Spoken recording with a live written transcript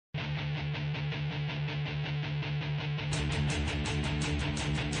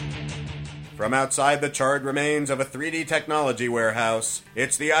From outside the charred remains of a 3D technology warehouse,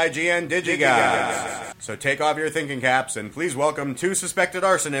 it's the IGN Digigods. So take off your thinking caps and please welcome two suspected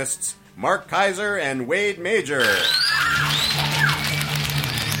arsonists, Mark Kaiser and Wade Major.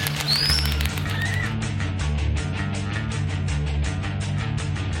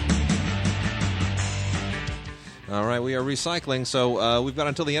 All right, we are recycling, so we've got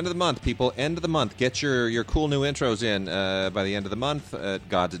until the end of the month, people. End of the month. Get your cool new intros in by the end of the month at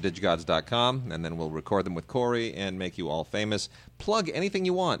gods@digigods.com, and then we'll record them with Corey and make you all famous. Plug anything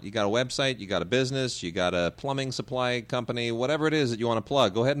you want. You got a website, you got a business, you got a plumbing supply company, whatever it is that you want to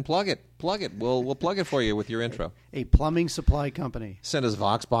plug. Go ahead and plug it. Plug it. We'll plug it for you with your intro. A plumbing supply company. Send us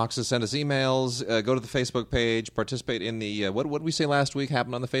Vox boxes, send us emails, go to the Facebook page, participate in the, what did we say last week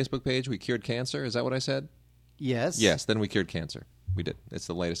happened on the Facebook page? We cured cancer? Is that what I said? Yes. Yes, then we cured cancer. We did. It's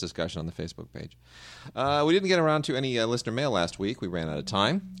the latest discussion on the Facebook page. We didn't get around to any listener mail last week. We ran out of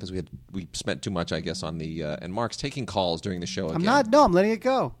time because we spent too much, I guess, on the... and Mark's taking calls during the show again. I'm letting it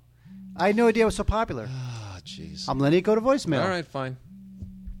go. I had no idea it was so popular. Oh, jeez. I'm letting it go to voicemail. All right, fine.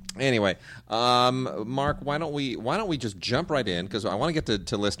 Anyway, Mark, why don't we just jump right in, because I want to get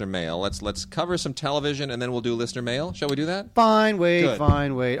to listener mail. Let's cover some television, and then we'll do listener mail. Shall we do that? Fine, wait. Good.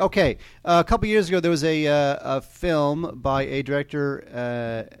 Okay, a couple years ago, there was a film by a director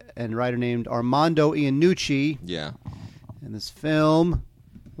and writer named Armando Iannucci. Yeah. And this film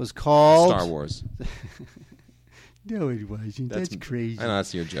was called... Star Wars. No, it wasn't. That's crazy. I know,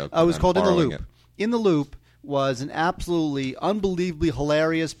 that's your joke. It was called In the Loop. It. In the Loop was an absolutely unbelievably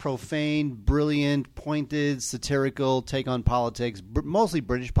hilarious, profane, brilliant, pointed, satirical take on politics, mostly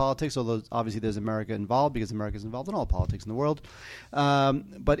British politics, although obviously there's America involved because America is involved in all politics in the world.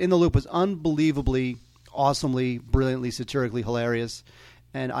 But In the Loop was unbelievably, awesomely, brilliantly, satirically hilarious,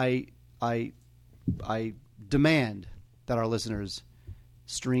 and I demand that our listeners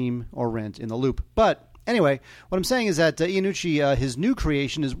stream or rent In the Loop. But anyway, what I'm saying is that Iannucci, his new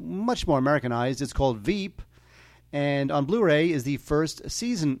creation is much more Americanized. It's called Veep. And on Blu-ray is the first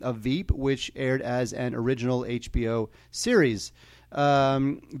season of Veep, which aired as an original HBO series.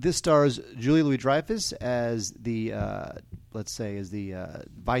 This stars Julia Louis-Dreyfus as the,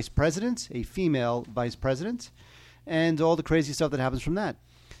 vice president, a female vice president, and all the crazy stuff that happens from that.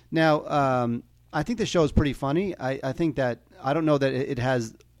 Now, I think the show is pretty funny. I think that I don't know that it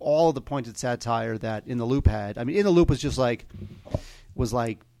has all the pointed satire that In the Loop had. I mean, In the Loop was just like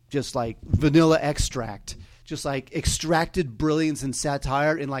vanilla extract. Just like extracted brilliance and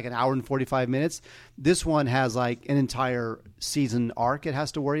satire in like an hour and 45 minutes. This one has like an entire season arc it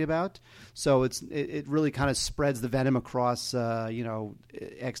has to worry about. So it really kind of spreads the venom across,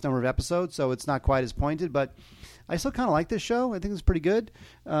 X number of episodes. So it's not quite as pointed, but I still kind of like this show. I think it's pretty good.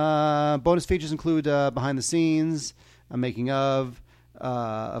 Bonus features include behind the scenes, a making of,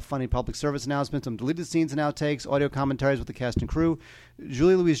 a funny public service announcement, some deleted scenes and outtakes, audio commentaries with the cast and crew.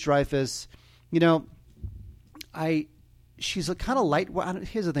 Julia Louis-Dreyfus, she's a kind of lightweight.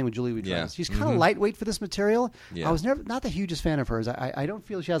 Here's the thing with Julia Louis-Dreyfus. She's kind of lightweight for this material. Yeah. I was not the hugest fan of hers. I don't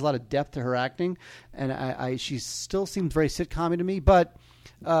feel she has a lot of depth to her acting, and she still seems very sitcom to me. But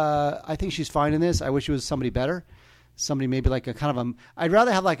I think she's fine in this. I wish it was somebody better. Somebody maybe like a kind of a... I'd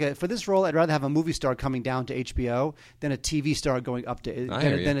rather have for this role, I'd rather have a movie star coming down to HBO than a TV star going up to...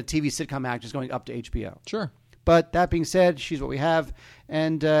 than a TV sitcom actress going up to HBO. Sure. But that being said, she's what we have,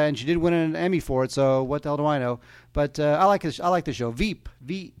 and she did win an Emmy for it. So what the hell do I know? But I like this. I like the show. Veep,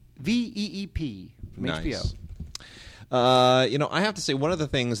 V-E-E-P from nice. HBO. I have to say, one of the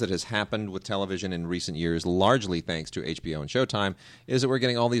things that has happened with television in recent years, largely thanks to HBO and Showtime, is that we're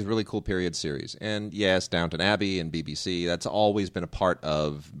getting all these really cool period series. And yes, Downton Abbey and BBC, that's always been a part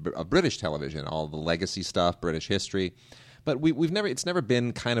of British television, all the legacy stuff, British history. But it's never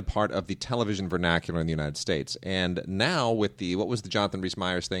been kind of part of the television vernacular in the United States. And now with what was the Jonathan Rhys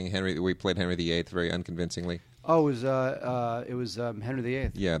Meyers thing? where he played Henry VIII very unconvincingly. Oh, it was Henry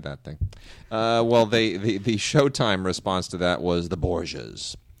VIII. Yeah, that thing. Well, the Showtime response to that was the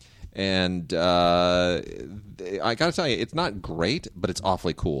Borgias. And I got to tell you, it's not great, but it's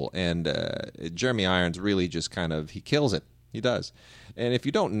awfully cool. And Jeremy Irons really just he kills it. He does. And if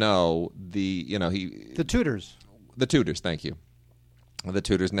you don't know, The Tudors. The Tudors, thank you. The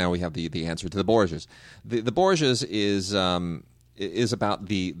Tudors. Now we have the answer to the Borgias. The Borgias is about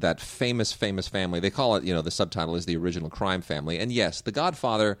that famous family. They call it, the subtitle is the original crime family. And yes, The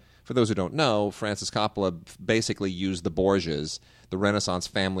Godfather for those who don't know, Francis Coppola basically used the Borgias, the Renaissance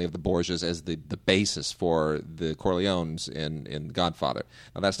family of the Borgias, as the basis for the Corleones in Godfather.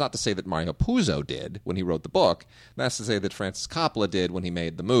 Now, that's not to say that Mario Puzo did when he wrote the book. That's to say that Francis Coppola did when he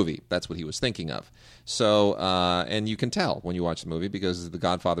made the movie. That's what he was thinking of. So, and you can tell when you watch the movie because The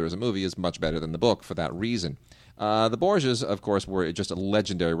Godfather as a movie is much better than the book for that reason. The Borgias, of course, were just a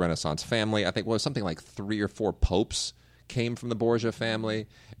legendary Renaissance family. I think it was something like 3 or 4 popes came from the Borgia family,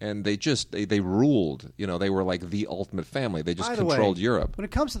 and they ruled. You know, they were like the ultimate family. They just controlled Europe. When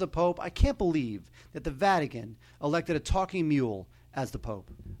it comes to the Pope, I can't believe that the Vatican elected a talking mule as the Pope.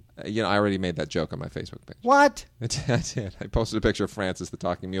 You know, I already made that joke on my Facebook page. What? I did. I posted a picture of Francis the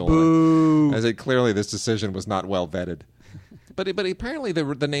talking mule. Boo. I said clearly this decision was not well vetted. But apparently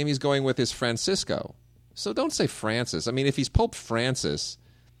the name he's going with is Francisco. So don't say Francis. I mean, if he's Pope Francis,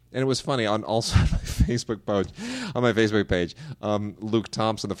 and it was funny on my Facebook page, Luke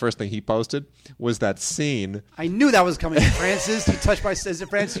Thompson. The first thing he posted was that scene. I knew that was coming. Francis, you touch my. Is it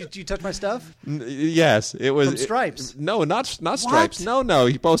Francis? You touch my stuff? Yes, it was from Stripes. No, not Stripes. No.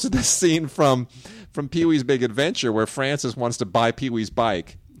 He posted this scene from Pee-wee's Big Adventure where Francis wants to buy Pee-wee's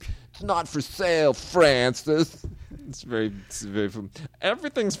bike. It's not for sale, Francis. It's very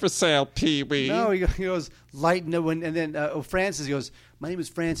everything's for sale, Pee-wee. No, he goes, lighten it when, and then Francis goes, my name is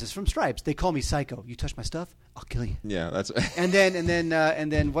Francis from Stripes. They call me Psycho. You touch my stuff, I'll kill you. Yeah, that's. and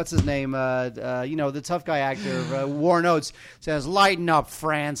then what's his name? The tough guy actor, Warren Oates says, lighten up,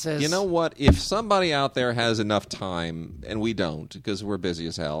 Francis. You know what? If somebody out there has enough time, and we don't because we're busy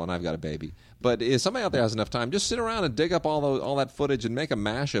as hell, and I've got a baby. But if somebody out there has enough time, just sit around and dig up all that footage and make a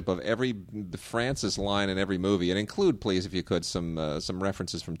mashup of every Francis line in every movie, and include, please, if you could, some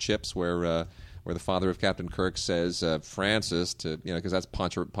references from Chips where the father of Captain Kirk says Francis to because that's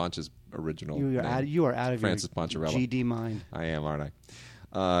Ponch's original. You are out of Francis your Poncherello. GD mind. I am, aren't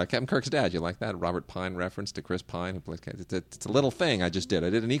I? Captain Kirk's dad. You like that Robert Pine reference to Chris Pine? Who plays, it's a little thing I just did. I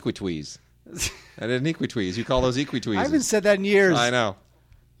did an equitweeze. You call those equitweezes? I haven't said that in years. I know,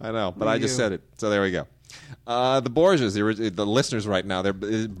 but I just said it. So there we go. The Borgias, the listeners right now, their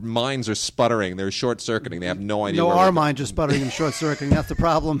minds are sputtering. They're short-circuiting. They have no idea. No, our minds are sputtering and short-circuiting. That's the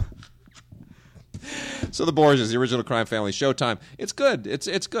problem. So the Borgias, the original crime family, Showtime. It's good. It's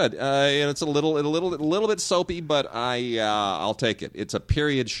good. It's a little bit soapy, but I'll take it. It's a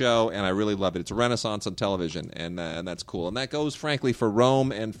period show, and I really love it. It's a renaissance on television, and that's cool. And that goes, frankly, for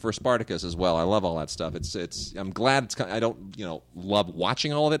Rome and for Spartacus as well. I love all that stuff. I'm glad it's. I don't love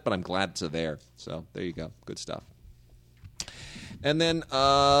watching all of it, but I'm glad it's there. So there you go. Good stuff. And then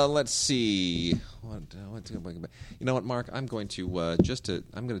let's see. You know what, Mark? I'm going to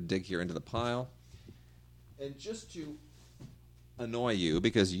dig here into the pile. And just to annoy you,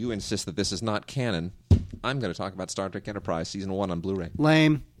 because you insist that this is not canon, I'm going to talk about Star Trek Enterprise Season 1 on Blu-ray.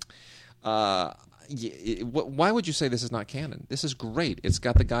 Lame. Why would you say this is not canon? This is great. It's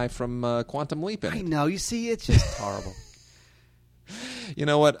got the guy from Quantum Leap in it. I know. You see, it's just horrible. You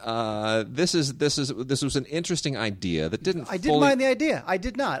know what? This was an interesting idea that didn't. I didn't mind the idea. I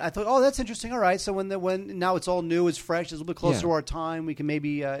did not. I thought, oh, that's interesting. All right. So when now it's all new, it's fresh, it's a little bit closer to our time. We can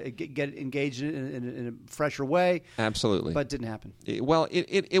maybe get engaged in a fresher way. Absolutely. But it didn't happen. It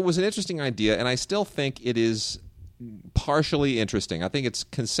was an interesting idea, and I still think it is partially interesting. I think it's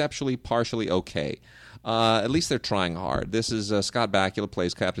conceptually partially okay. At least they're trying hard. This is Scott Bakula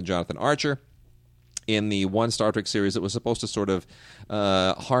plays Captain Jonathan Archer. In the one Star Trek series, it was supposed to sort of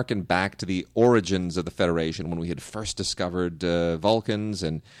harken back to the origins of the Federation when we had first discovered Vulcans,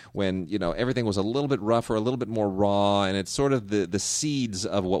 and when everything was a little bit rougher, a little bit more raw, and it's sort of the seeds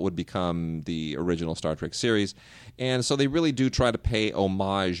of what would become the original Star Trek series. And so they really do try to pay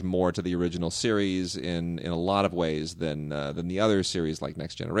homage more to the original series in a lot of ways than the other series like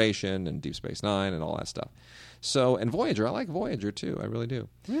Next Generation and Deep Space Nine and all that stuff. So, and Voyager, I like Voyager too. I really do.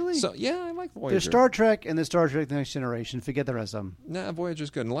 Really? So, yeah, I like Voyager. There's Star Trek and there's Star Trek The Next Generation. Forget the rest of them. Nah, Voyager's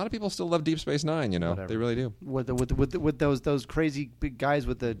good. And a lot of people still love Deep Space Nine, Whatever. They really do. With those crazy big guys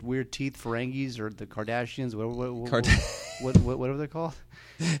with the weird teeth, Ferengis or the Kardashians, whatever they're called.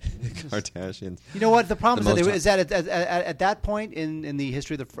 Kardashians. You know what? The problem is that at that point in the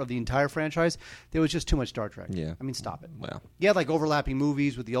history of the entire franchise, there was just too much Star Trek. Yeah. I mean, stop it. Well, you had like overlapping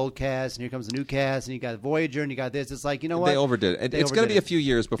movies with the old cast, and here comes the new cast, and you got Voyager, and you got this. It's like, you know what? They overdid it. It's going to be a few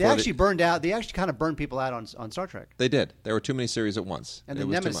years before they actually burned out. They actually kind of burned people out on Star Trek. They did. There were too many series at once. And then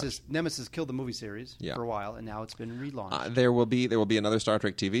Nemesis killed the movie series for a while, and now it's been relaunched. There will be another Star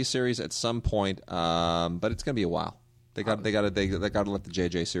Trek TV series at some point, but it's going to be a while. They got to let the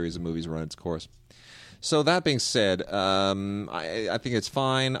JJ series of movies run its course. So that being said, I think it's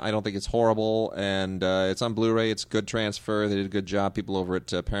fine. I don't think it's horrible, and it's on Blu-ray. It's good transfer. They did a good job. People over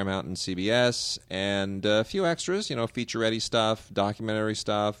at Paramount and CBS, and a feature extras. Feature-ready stuff, documentary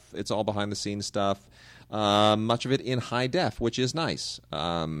stuff. It's all behind-the-scenes stuff. Much of it in high def, which is nice.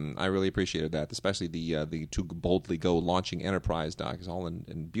 I really appreciated that, especially the To Boldly Go Launching Enterprise doc is all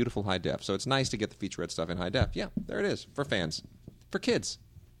in beautiful high def. So it's nice to get the featurette stuff in high def. Yeah, there it is for fans, for kids.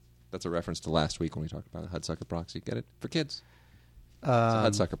 That's a reference to last week when we talked about the Hudsucker Proxy. Get it? For kids. It's a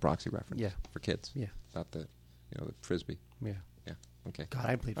Hudsucker Proxy reference. Yeah. For kids. Yeah. About the the Frisbee. Yeah. Yeah. Okay. God,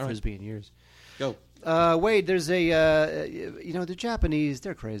 I haven't played All Frisbee in years. Go. Wade, there's the Japanese,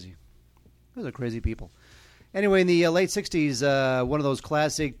 they're crazy. Those are crazy people. Anyway, in the late 60s, one of those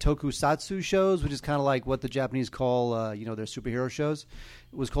classic tokusatsu shows, which is kind of like what the Japanese call, their superhero shows,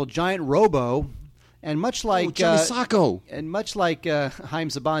 it was called Giant Robo. And much like Johnny Sacco. And much like Haim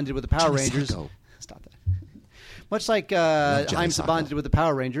Saban did with the Power Johnny Rangers. Sacco. Stop that. Much like Haim Saban did with the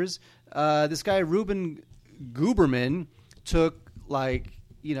Power Rangers, this guy Ruben Guberman took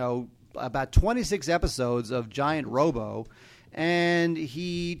about 26 episodes of Giant Robo, and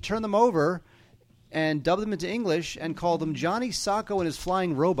he turned them over and dubbed them into English and called them Johnny Sacco and His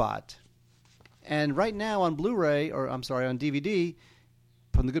Flying Robot. And right now on Blu-ray, on DVD,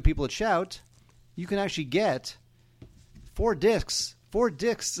 from the good people at Shout, you can actually get 4 discs. 4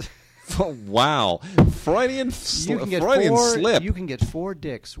 discs. Oh, wow. Freudian slip. You can get 4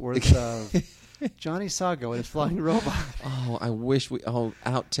 dicks worth of Johnny Sacco and His Flying Robot. Oh, I wish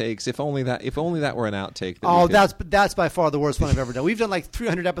outtakes. If only that were an outtake. That's by far the worst one I've ever done. We've done like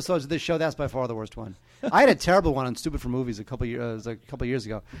 300 episodes of this show. That's by far the worst one. I had a terrible one on Stupid for Movies a couple years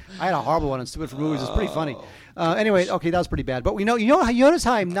ago. I had a horrible one on Stupid for Movies. It's pretty funny. Anyway, okay, that was pretty bad. But you notice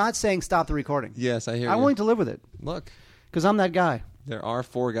how I'm not saying stop the recording. Yes, I hear you. I'm willing to live with it. Look, because I'm that guy. There are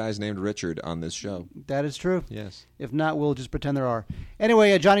 4 guys named Richard on this show. That is true. Yes. If not, we'll just pretend there are.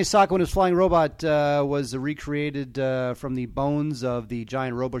 Anyway, Johnny Sacco and His Flying Robot was recreated from the bones of the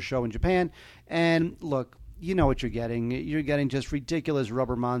Giant Robo show in Japan. And look, you know what you're getting. You're getting just ridiculous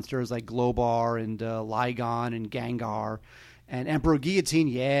rubber monsters like Globar and Ligon and Gengar and Emperor Guillotine.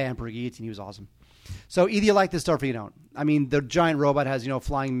 Yeah, Emperor Guillotine, he was awesome. So either you like this stuff or you don't. I mean, the giant robot has,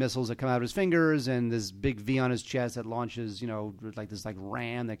 flying missiles that come out of his fingers and this big V on his chest that launches, like this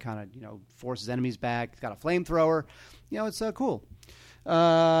ram that kind of, forces enemies back. It's got a flamethrower. It's cool.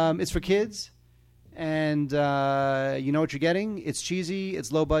 It's for kids. And you know what you're getting. It's cheesy.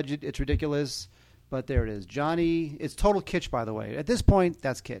 It's low budget. It's ridiculous. But there it is. Johnny, it's total kitsch, by the way. At this point,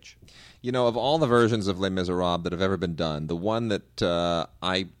 that's kitsch. Of all the versions of Les Miserables that have ever been done, the one that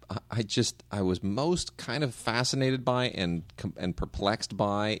I was most kind of fascinated by and perplexed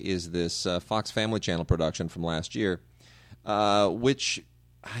by is this Fox Family Channel production from last year, which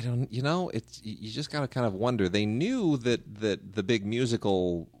I don't, you just got to kind of wonder. They knew that the big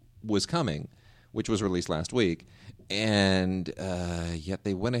musical was coming, which was released last week. And yet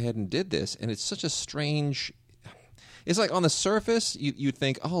they went ahead and did this, and it's such a strange. It's like on the surface you'd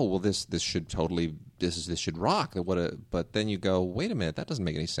think, oh well, this should rock. But then you go, wait a minute, that doesn't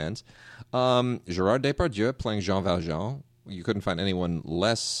make any sense. Gérard Depardieu playing Jean Valjean. You couldn't find anyone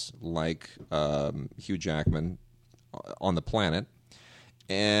less like Hugh Jackman on the planet,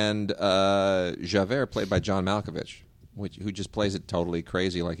 and Javert played by John Malkovich, who just plays it totally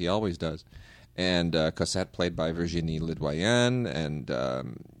crazy like he always does. And Cosette played by Virginie Ledoyen, and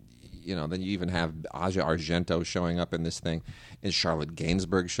then you even have Aja Argento showing up in this thing, and Charlotte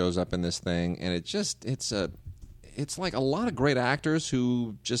Gainsbourg shows up in this thing, and it's like a lot of great actors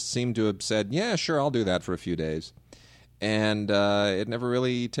who just seem to have said, yeah, sure, I'll do that for a few days, and it never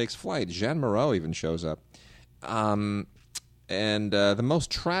really takes flight. Jeanne Moreau even shows up, and the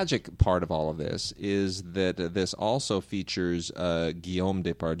most tragic part of all of this is that this also features Guillaume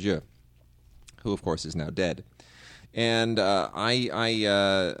Depardieu, who, of course, is now dead. And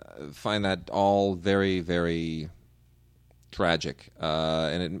I find that all very, very tragic,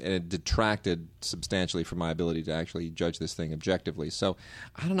 and it detracted substantially from my ability to actually judge this thing objectively. So,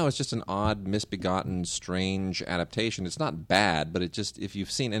 I don't know, it's just an odd, misbegotten, strange adaptation. It's not bad, but if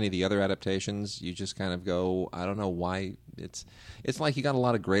you've seen any of the other adaptations, you just kind of go, I don't know why. It's like you got a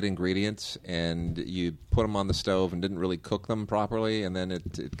lot of great ingredients, and you put them on the stove and didn't really cook them properly, and then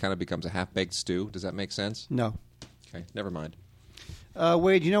it kind of becomes a half-baked stew. Does that make sense? No. Okay, never mind.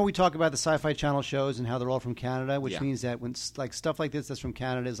 Wade, we talk about the Sci-Fi Channel shows and how they're all from Canada, which means that when stuff like this that's from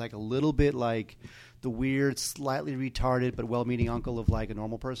Canada is like a little bit like the weird, slightly retarded but well-meaning uncle of like a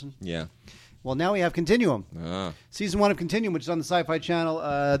normal person. Yeah. Well, now we have Continuum. Season 1 of Continuum, which is on the Sci-Fi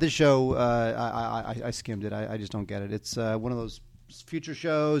Channel. This show, I skimmed it. I just don't get it. It's one of those future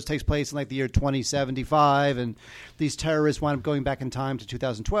shows. Takes place in like the year 2075, and these terrorists wind up going back in time to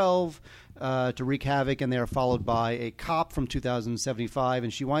 2012 to wreak havoc, and they are followed by a cop from 2075,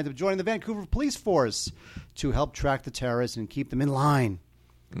 and she winds up joining the Vancouver police force to help track the terrorists and keep them in line.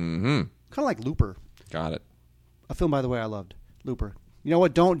 Mm-hmm. Kind of like Looper. Got it. A film, by the way, I loved. Looper. You know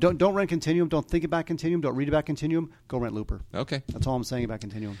what? Don't rent Continuum. Don't think about Continuum. Don't read about Continuum. Go rent Looper. Okay. That's all I'm saying about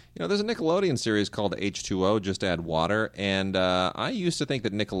Continuum. You know, there's a Nickelodeon series called H2O, Just Add Water, and I used to think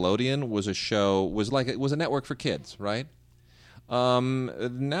that Nickelodeon was a network for kids, right?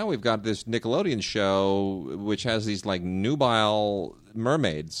 Now we've got this Nickelodeon show which has these like nubile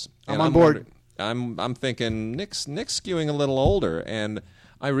mermaids. I'm on board. I'm thinking Nick's skewing a little older, and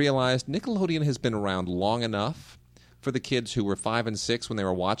I realized Nickelodeon has been around long enough for the kids who were 5 and 6 when they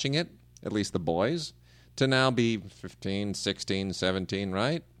were watching it, at least the boys, to now be 15, 16, 17,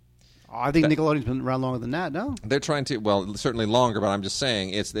 right? I think Nickelodeon's been around longer than that, no? They're trying to, well, certainly longer, but I'm just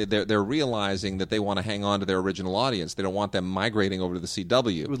saying they're realizing that they want to hang on to their original audience. They don't want them migrating over to the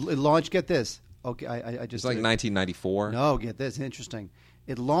CW. It launched, get this. Okay, I just... It's like 1994. No, get this. Interesting.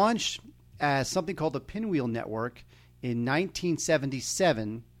 It launched as something called the Pinwheel Network in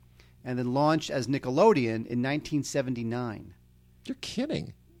 1977, and then launched as Nickelodeon in 1979. You're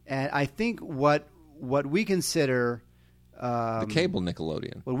kidding. And I think what we consider... the cable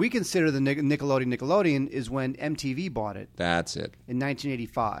Nickelodeon. What we consider the Nickelodeon is when MTV bought it. That's it. In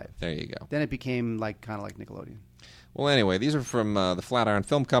 1985. There you go. Then it became kind of like Nickelodeon. Well, anyway, these are from the Flatiron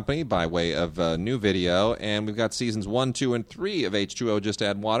Film Company by way of new video, and we've got seasons 1, 2, and 3 of H2O Just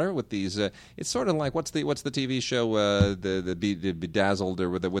Add Water with these. It's sort of like what's the TV show the Bedazzled or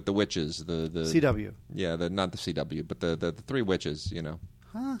with the witches the CW. Yeah, not the CW, but the three witches. You know.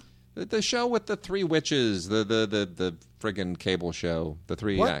 Huh. The show with the three witches, the friggin' cable show, the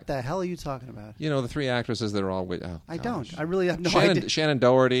three. What the hell are you talking about? You know, the three actresses that are all. Oh, I gosh. don't. I really have no idea. Shannon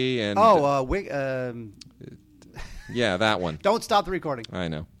Doherty and. Yeah, that one. Don't stop the recording. I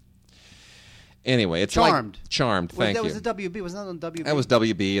know. Anyway, it's Charmed. Like Charmed. Thank you. That was the WB. Was that on WB? That was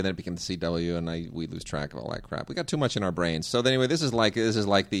WB, and then it became the CW, and we lose track of all that crap. We got too much in our brains. So anyway, this is like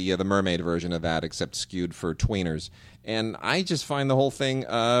the mermaid version of that, except skewed for tweeners. And I just find the whole thing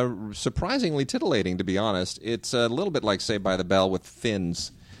surprisingly titillating, to be honest. It's a little bit like Saved by the Bell with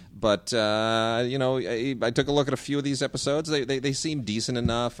fins. But, I took a look at a few of these episodes. They seem decent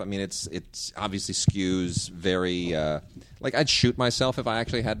enough. I mean, it's obviously skews very... like, I'd shoot myself if I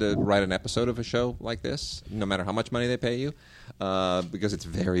actually had to write an episode of a show like this, no matter how much money they pay you, because it's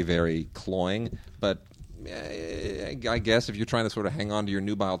very, very cloying. But I guess if you're trying to sort of hang on to your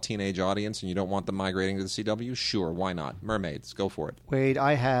nubile teenage audience and you don't want them migrating to the CW, sure, why not? Mermaids, go for it. Wade,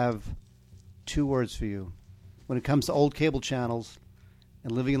 I have 2 words for you. When it comes to old cable channels...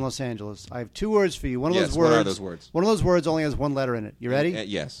 and living in Los Angeles, I have 2 words for you. One of those words. What are those words? One of those words only has 1 letter in it. You ready?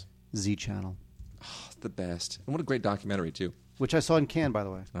 Yes. Z Channel. Oh, the best. And what a great documentary, too. Which I saw in Cannes, by the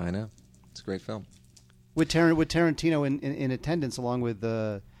way. I know. It's a great film. With Tarantino in attendance along with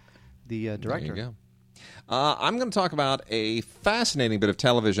the director. There you go. I'm going to talk about a fascinating bit of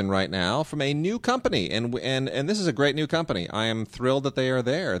television right now from a new company, and this is a great new company. I am thrilled that they are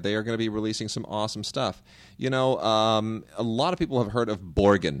there. They are going to be releasing some awesome stuff. You know, a lot of people have heard of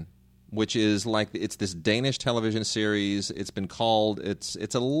Borgen, which is it's this Danish television series. It's been called. It's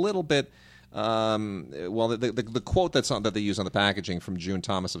a little bit. The quote that they use on the packaging from June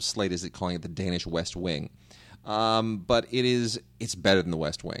Thomas of Slate is calling it the Danish West Wing. But it's better than the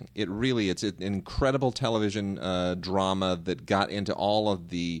West Wing. It's an incredible television drama that got into all of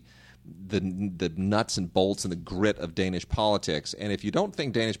the nuts and bolts and the grit of Danish politics. And if you don't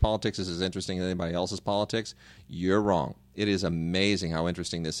think Danish politics is as interesting as anybody else's politics, you're wrong. It is amazing how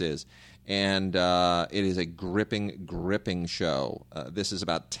interesting this is. And it is a gripping show. This is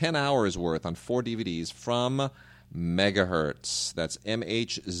about 10 hours worth on 4 DVDs from Megahertz. That's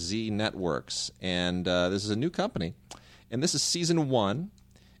MHZ Networks. And this is a new company. And this is season 1.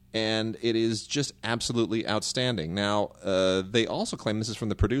 And it is just absolutely outstanding. Now, they also claim this is from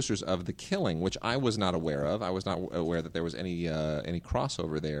the producers of The Killing, which I was not aware of. I was not aware that there was any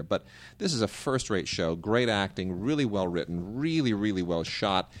crossover there. But this is a first-rate show. Great acting, really well written, really, really well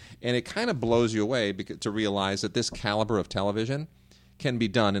shot. And it kind of blows you away to realize that this caliber of television can be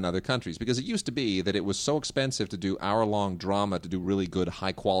done in other countries. Because it used to be that it was so expensive to do hour-long drama, to do really good,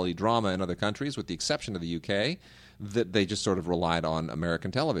 high-quality drama in other countries, with the exception of the UK, that they just sort of relied on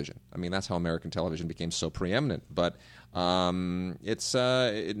American television. I mean, that's how American television became so preeminent. But now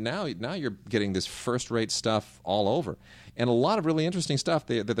you're getting this first-rate stuff all over, and a lot of really interesting stuff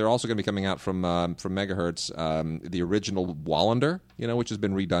that they're also going to be coming out from Megahertz. The original Wallander, which has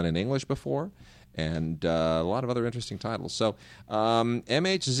been redone in English before, and a lot of other interesting titles. So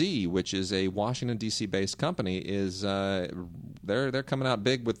MHZ, which is a Washington, D.C. based company, is they're coming out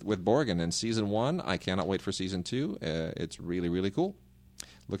big with Borgen. And Season 1, I cannot wait for Season 2. It's really, really cool.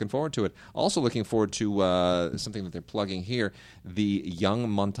 Looking forward to it. Also looking forward to something that they're plugging here, the Young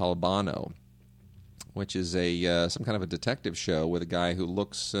Montalbano, which is some kind of a detective show with a guy who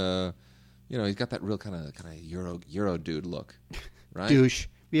looks, he's got that real kind of Euro dude look, right? Douche.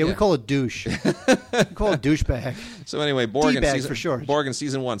 Yeah, we call it douche. We call it douchebag. So anyway, Borgen for sure. Borgen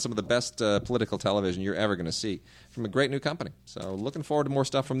Season 1, some of the best political television you're ever going to see from a great new company. So looking forward to more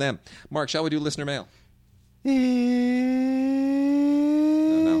stuff from them. Mark, shall we do listener mail?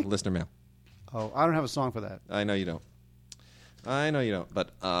 No, listener mail. Oh, I don't have a song for that. I know you don't.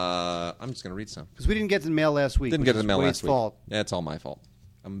 But I'm just going to read some. Because we didn't get to the mail last week. Didn't get to the mail last week. Fault. Yeah, it's all my fault.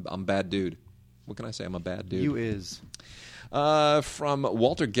 I'm a bad dude. What can I say? I'm a bad dude. You is. From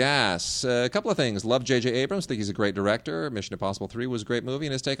Walter Gass, a couple of things. Love J.J. Abrams. Think he's a great director. Mission Impossible 3 was a great movie,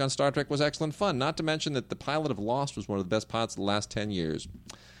 and his take on Star Trek was excellent fun. Not to mention that the pilot of Lost was one of the best pilots of the last 10 years.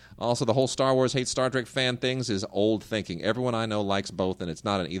 Also, the whole Star Wars hate Star Trek fan things is old thinking. Everyone I know likes both, and it's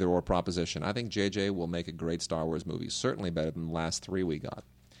not an either-or proposition. I think J.J. will make a great Star Wars movie, certainly better than the last 3 we got.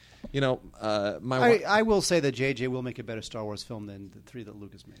 I will say that J.J. will make a better Star Wars film than the 3 that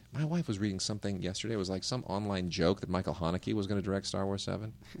Lucas made. My wife was reading something yesterday. It was like some online joke that Michael Haneke was going to direct Star Wars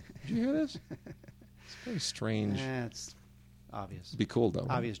 7. Did you hear this? It's very strange. It's obvious. It'd be cool, though.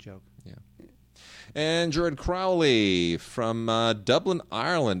 Obvious joke. Yeah. And Jared Crowley from Dublin,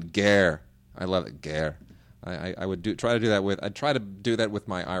 Ireland. Gare. I love it. Gare. I would try to do that with. I'd try to do that with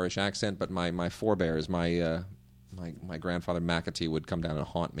my Irish accent, but my forebears, my grandfather McAtee would come down and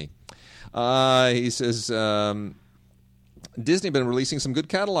haunt me. He says, Disney been releasing some good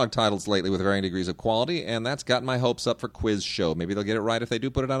catalog titles lately with varying degrees of quality, and that's got my hopes up for Quiz Show. Maybe they'll get it right if they do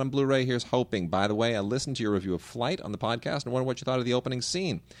put it out on Blu-ray. Here's hoping. By the way, I listened to your review of Flight on the podcast and wonder what you thought of the opening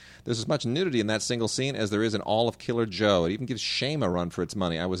scene. There's as much nudity in that single scene as there is in all of Killer Joe. It even gives Shame a run for its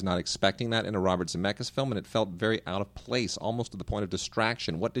money. I was not expecting that in a Robert Zemeckis film, and it felt very out of place, almost to the point of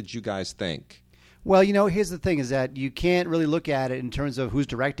distraction. What did you guys think? Well, here's the thing is that you can't really look at it in terms of who's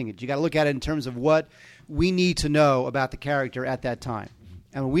directing it. You got to look at it in terms of what we need to know about the character at that time.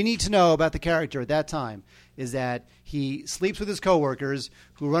 And what we need to know about the character at that time is that he sleeps with his coworkers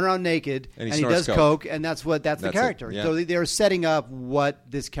who run around naked and he does coke, and that's the character. Yeah. So they're setting up what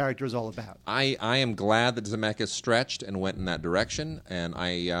this character is all about. I am glad that Zemeckis stretched and went in that direction, and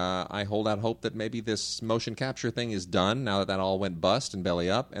I hold out hope that maybe this motion capture thing is done now that all went bust and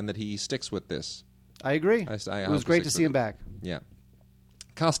belly up, and that he sticks with this. I agree. It was great to see him back. Yeah.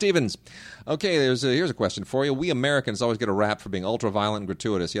 Kyle Stevens. Okay, here's a question for you. We Americans always get a rap for being ultra-violent and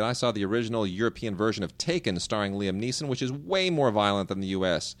gratuitous, yet I saw the original European version of Taken starring Liam Neeson, which is way more violent than the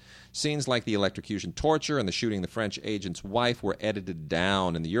U.S. Scenes like the electrocution torture and the shooting the French agent's wife were edited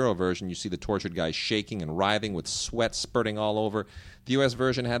down. In the Euro version, you see the tortured guy shaking and writhing with sweat spurting all over. The U.S.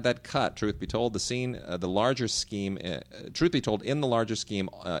 version had that cut. Truth be told, in the larger scheme, in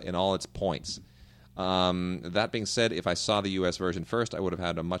all its points. That being said, if I saw the U.S. version first, I would have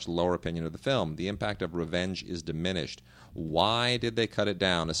had a much lower opinion of the film. The impact of revenge is diminished. Why did they cut it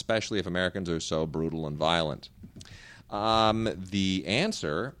down, especially if Americans are so brutal and violent? The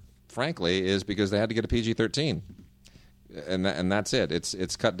answer, frankly, is because they had to get a PG-13. And that's it.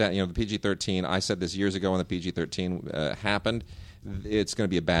 It's cut down. The PG-13, I said this years ago when the PG-13 happened, it's going to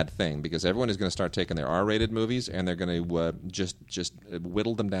be a bad thing because everyone is going to start taking their R-rated movies and they're going to just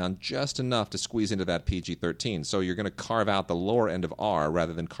whittle them down just enough to squeeze into that PG-13. So you're going to carve out the lower end of R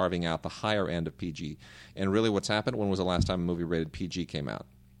rather than carving out the higher end of PG. And really what's happened, when was the last time a movie rated PG came out?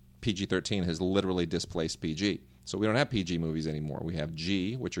 PG-13 has literally displaced PG. So we don't have PG movies anymore. We have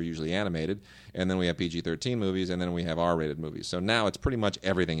G, which are usually animated, and then we have PG-13 movies, and then we have R-rated movies. So now it's pretty much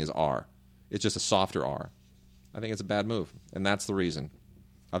everything is R. It's just a softer R. I think it's a bad move, and that's the reason.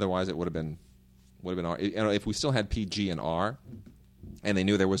 Otherwise, it would have been R. If we still had PG and R, and they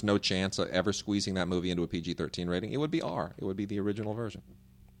knew there was no chance of ever squeezing that movie into a PG-13 rating, it would be R. It would be the original version.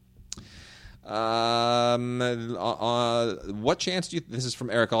 What chance do you? This is from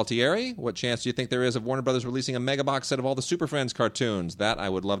Eric Altieri. What chance do you think there is of Warner Brothers releasing a mega box set of all the Super Friends cartoons? That I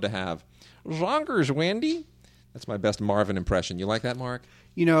would love to have. Zonkers, Wendy. That's my best Marvin impression. You like that, Mark?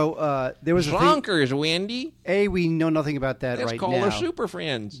 There was Zonkers, Wendy. We know nothing about that Let's right call now. her Super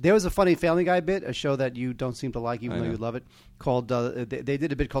Friends. There was a funny Family Guy bit, a show that you don't seem to like, even though you love it, called. They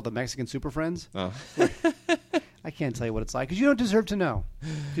did a bit called the Mexican Super Friends. Oh. I can't tell you what it's like because you don't deserve to know.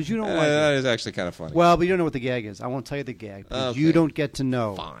 Because you don't like that it. is actually kind of funny. Well, but you don't know what the gag is. I won't tell you the gag because you don't get to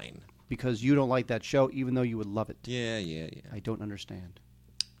know. Fine. Because you don't like that show, even though you would love it. Yeah. I don't understand.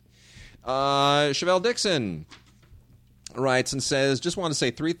 Chevelle Dixon writes and says, just want to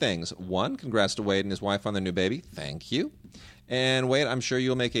say 3 things. 1, congrats to Wade and his wife on their new baby. Thank you. And Wade, I'm sure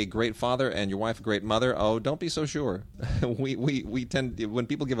you'll make a great father and your wife a great mother. Oh, don't be so sure. we tend, when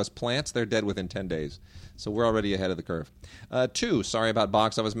people give us plants, they're dead within 10 days. So we're already ahead of the curve. 2, sorry about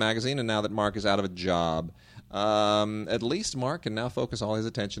Box Office Magazine, and now that Mark is out of a job. At least Mark can now focus all his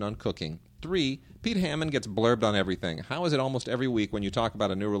attention on cooking. 3, Pete Hammond gets blurbed on everything. How is it almost every week when you talk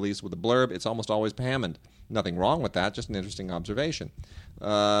about a new release with a blurb, it's almost always Hammond? Nothing wrong with that, just an interesting observation.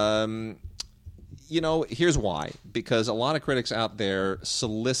 Here's why. Because a lot of critics out there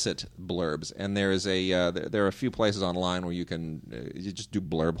solicit blurbs, and there are a few places online where you can you just do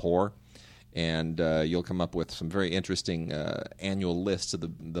blurb whore, and you'll come up with some very interesting annual lists of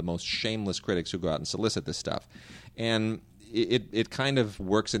the most shameless critics who go out and solicit this stuff. And it kind of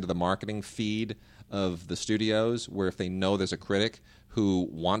works into the marketing feed of the studios, where if they know there's a critic who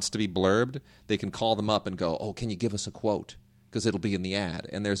wants to be blurbed, they can call them up and go, oh, can you give us a quote? Because it'll be in the ad.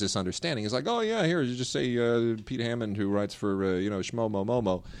 And there's this understanding. It's like, oh, yeah, here, you just say Pete Hammond, who writes for, Shmo Mo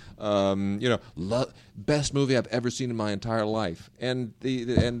Momo, best movie I've ever seen in my entire life. And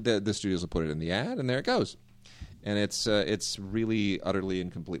the studios will put it in the ad, and there it goes. And it's really utterly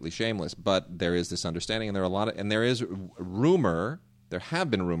and completely shameless. But there is this understanding, and there is rumor. There have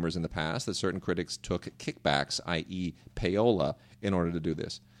been rumors in the past that certain critics took kickbacks, i.e. payola, in order to do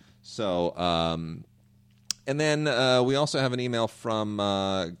this. So, and then we also have an email from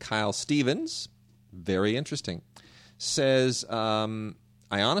Kyle Stevens. Very interesting. Says,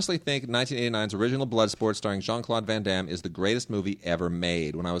 I honestly think 1989's original Bloodsport starring Jean-Claude Van Damme is the greatest movie ever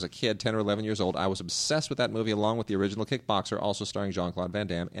made. When I was a kid, 10 or 11 years old, I was obsessed with that movie along with the original Kickboxer, also starring Jean-Claude Van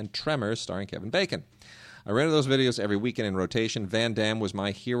Damme, and Tremors starring Kevin Bacon. I rented those videos every weekend in rotation. Van Damme was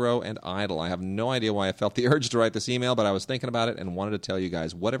my hero and idol. I have no idea why I felt the urge to write this email, but I was thinking about it and wanted to tell you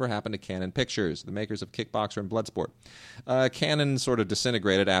guys whatever happened to Canon Pictures, the makers of Kickboxer and Bloodsport. Canon sort of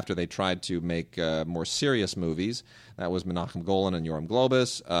disintegrated after they tried to make more serious movies. That was Menachem Golan and Yoram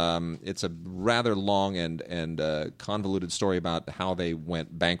Globus. It's a rather long and convoluted story about how they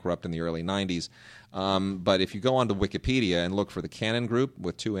went bankrupt in the early 90s. But if you go onto Wikipedia and look for the Canon Group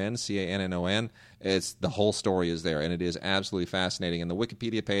with 2 N's, Cannon, it's the whole story is there, and it is absolutely fascinating. And the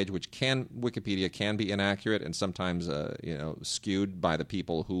Wikipedia page, Wikipedia can be inaccurate and sometimes skewed by the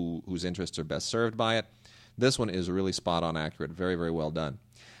people whose interests are best served by it. This one is really spot on accurate, very, very well done.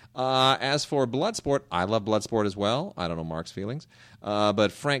 As for Bloodsport, I love Bloodsport as well. I don't know Mark's feelings.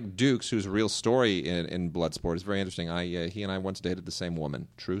 But Frank Dukes, whose real story in Bloodsport is very interesting. He and I once dated the same woman.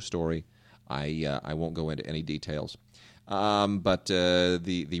 True story. I won't go into any details. But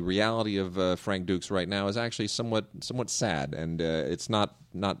the reality of Frank Dukes right now is actually somewhat sad, and it's not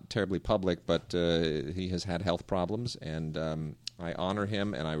terribly public, but he has had health problems, and I honor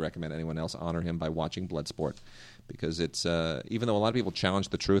him, and I recommend anyone else honor him by watching Bloodsport, because it's even though a lot of people challenge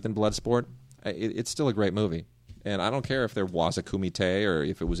the truth in Bloodsport, it's still a great movie. And I don't care if there was a kumite or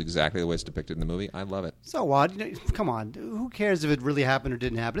if it was exactly the way it's depicted in the movie. I love it. So what? Come on. Who cares if it really happened or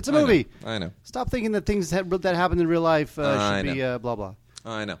didn't happen? It's a movie. I know. Stop thinking that things that happened in real life should be blah, blah.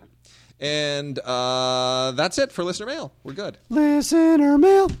 I know. And that's it for listener mail. We're good. Listener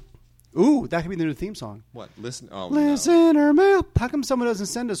mail. Ooh, that could be the new theme song. What? Listener mail. How come someone doesn't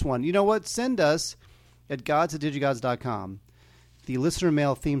send us one? You know what? Send us at gods@digigods.com the listener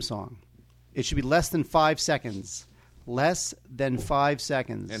mail theme song. It should be less than 5 seconds. Less than 5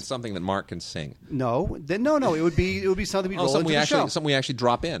 seconds. And something that Mark can sing. No. No. It would be something we roll into the show. Something we actually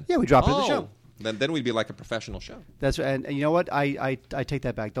drop in. Yeah, we drop it in the show. Then we'd be like a professional show. That's right. And you know what? I take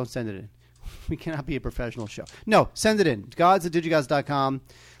that back. Don't send it in. We cannot be a professional show. No, send it in. Gods@digigods.com.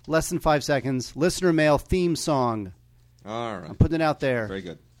 Less than 5 seconds. Listener mail theme song. All right. I'm putting it out there. Very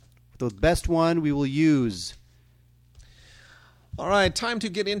good. The best one we will use. All right, time to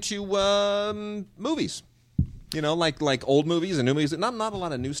get into movies. You know, like old movies and new movies. Not a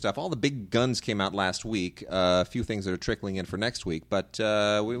lot of new stuff. All the big guns came out last week. A few things that are trickling in for next week, but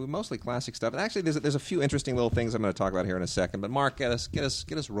we mostly classic stuff. And actually, there's a few interesting little things I'm going to talk about here in a second. But Mark, get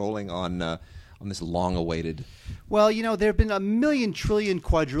us rolling on this long-awaited. Well, you know, there have been a million, trillion,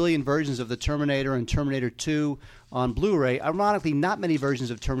 quadrillion versions of the Terminator and Terminator 2 on Blu-ray. Ironically, not many versions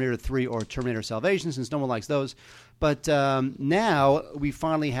of Terminator 3 or Terminator Salvation, since no one likes those. But now we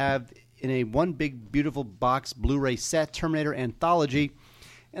finally have, in a one big, beautiful box Blu-ray set, Terminator Anthology.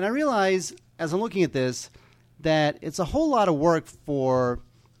 And I realize, as I'm looking at this, that it's a whole lot of work for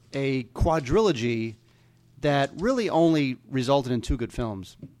a quadrilogy that really only resulted in 2 good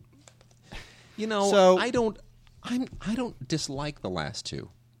films. You know, I don't dislike the last 2.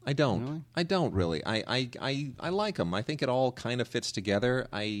 I don't. Really? I don't really. I like them. I think it all kind of fits together.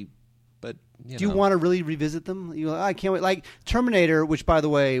 But do you want to really revisit them? I can't wait. Like Terminator, which by the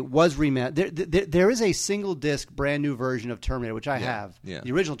way was remastered. There is a single disc, brand new version of Terminator, which I have,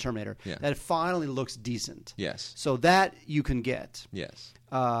 the original Terminator, that finally looks decent. Yes. So that you can get. Yes.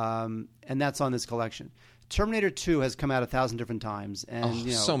 And that's on this collection. Terminator 2 has come out 1,000 different times, and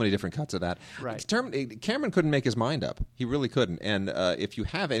so many different cuts of that. Right. Cameron couldn't make his mind up. He really couldn't. And if you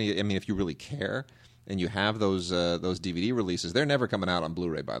have any, I mean, if you really care, and you have those DVD releases, they're never coming out on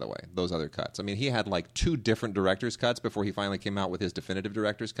Blu-ray, by the way, those other cuts. I mean, he had like 2 different director's cuts before he finally came out with his definitive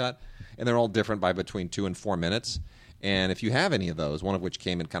director's cut, and they're all different by between 2 and 4 minutes. And if you have any of those, one of which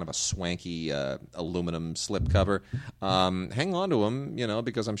came in kind of a swanky aluminum slipcover, hang on to them,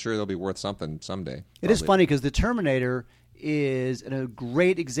 because I'm sure they'll be worth something someday. It is funny because the Terminator is a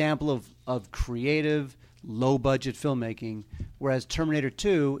great example of creative, low-budget filmmaking, whereas Terminator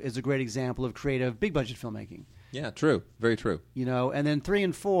 2 is a great example of creative, big-budget filmmaking. Yeah, true. Very true. And then 3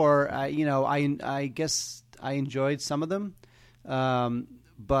 and 4, I guess I enjoyed some of them,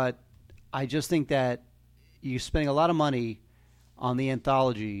 but I just think that you're spending a lot of money on the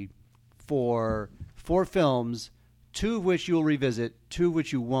anthology for 4 films, 2 of which you'll revisit, 2 of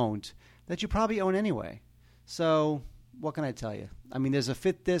which you won't, that you probably own anyway. So what can I tell you? I mean, there's a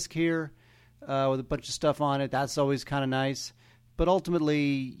 5th disc here with a bunch of stuff on it. That's always kind of nice. But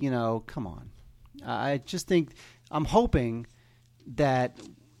ultimately, come on. I just think I'm hoping that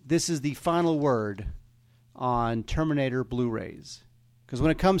this is the final word on Terminator Blu-rays. Because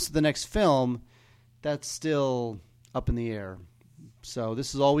when it comes to the next film, that's still up in the air. So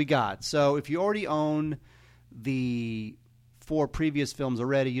this is all we got. So if you already own the 4 previous films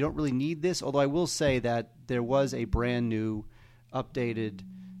already, you don't really need this. Although I will say that there was a brand new, updated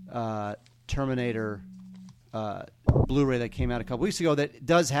Terminator Blu-ray that came out a couple weeks ago that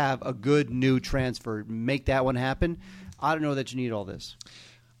does have a good new transfer. Make that one happen. I don't know that you need all this.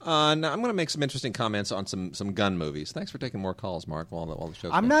 Now I'm going to make some interesting comments on some gun movies. Thanks for taking more calls, Mark, while the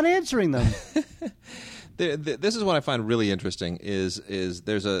show's I'm not answering them. This is what I find really interesting is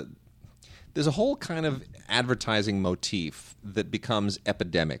there's a whole kind of advertising motif that becomes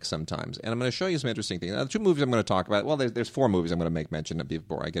epidemic sometimes. And I'm going to show you some interesting things. Now, the 2 movies I'm going to talk about, well, there's 4 movies I'm going to make mention of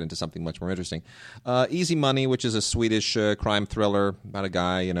before I get into something much more interesting. Easy Money, which is a Swedish crime thriller about a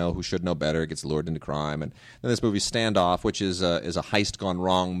guy, who should know better, gets lured into crime. And then this movie Standoff, which is a heist gone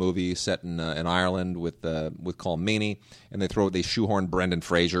wrong movie set in Ireland with Colm Meaney. And they shoehorn Brendan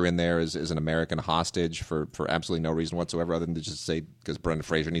Fraser in there as an American hostage for absolutely no reason whatsoever other than to just say because Brendan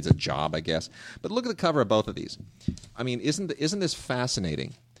Fraser needs a job, I guess. But look at the cover of both of these. I mean, isn't this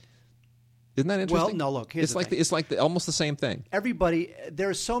fascinating? Isn't that interesting? Well, no. Look, it's like almost the same thing. There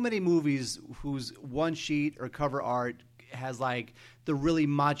are so many movies whose one sheet or cover art has like the really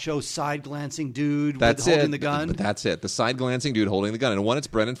macho side glancing dude holding the gun. But that's it. The side glancing dude holding the gun. And one, it's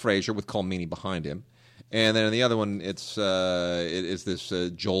Brendan Fraser with Colm Meaney behind him. And then in the other one, it's this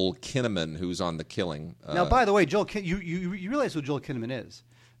Joel Kinnaman who's on The Killing. Now, by the way, you realize who Joel Kinnaman is?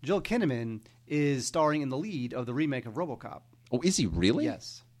 Joel Kinnaman is starring in the lead of the remake of RoboCop. Oh, is he really?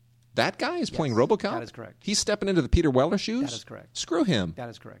 Yes. That guy is playing RoboCop? That is correct. He's stepping into the Peter Weller shoes? That is correct. Screw him. That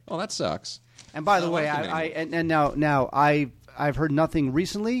is correct. Oh, that sucks. And by the way, now I've heard nothing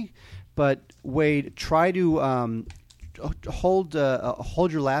recently, but Wade, try to hold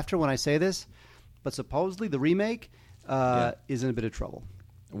your laughter when I say this. But supposedly the remake is in a bit of trouble.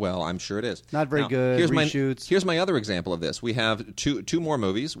 Well, I'm sure it is. Not very good. Reshoots. Here's my other example of this. We have two more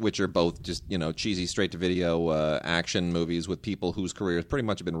movies, which are both just cheesy straight-to-video action movies with people whose careers pretty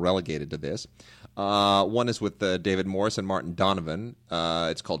much have been relegated to this. One is with David Morse and Martin Donovan.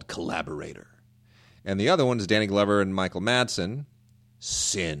 It's called Collaborator. And the other one is Danny Glover and Michael Madsen.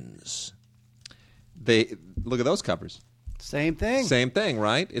 Sins. Look at those covers. Same thing. Same thing,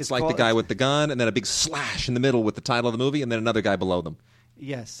 right? It's like the guy with the gun and then a big slash in the middle with the title of the movie and then another guy below them.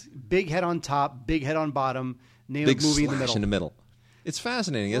 Yes. Big head on top, big head on bottom, name big of movie slash in the middle. It's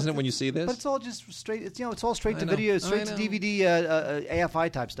fascinating, isn't it, when you see this? But it's all just straight. It's all straight to video, straight to DVD,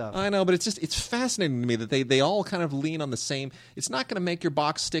 AFI type stuff. I know, but it's fascinating to me that they all kind of lean on the same. It's not going to make your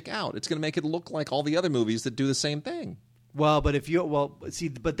box stick out. It's going to make it look like all the other movies that do the same thing. Well, but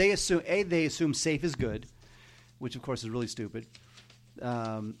but they assume safe is good, which of course is really stupid.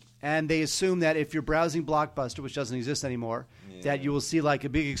 And they assume that if you're browsing Blockbuster, which doesn't exist anymore, that you will see like a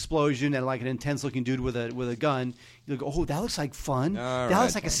big explosion and like an intense-looking dude with a gun. You'll go, oh, that looks like fun. That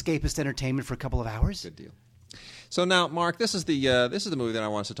looks like escapist entertainment for a couple of hours. Good deal. So now, Mark, this is the movie that I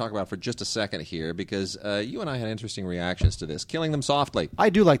want us to talk about for just a second here because you and I had interesting reactions to this. Killing Them Softly.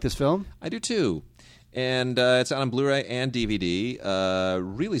 I do like this film. I do too. And it's out on Blu-ray and DVD.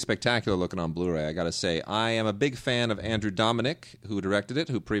 Really spectacular looking on Blu-ray, I got to say. I am a big fan of Andrew Dominic, who directed it,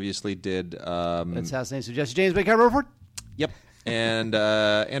 who previously did... Assassination of Jesse James by Camera Report? Yep. And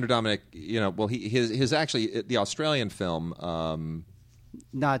Andrew Dominic, his actually, the Australian film...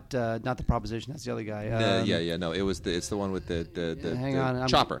 Not the Proposition. That's the other guy. No, it's the one with the hang on,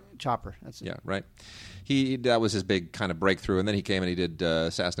 Chopper. Chopper. That's it. Yeah, right. That was his big kind of breakthrough, and then he came and he did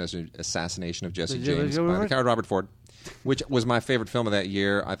Assassination of Jesse James by the coward Robert Ford, which was my favorite film of that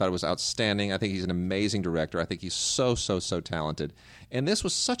year. I thought it was outstanding. I think he's an amazing director. I think he's so talented. And this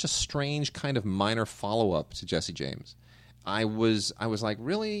was such a strange kind of minor follow-up to Jesse James. I was like,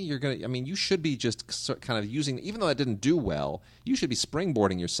 really? You should be just kind of using, even though that didn't do well, you should be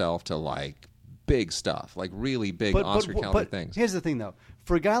springboarding yourself to like big stuff, like really big Oscar caliber things. Here's the thing, though: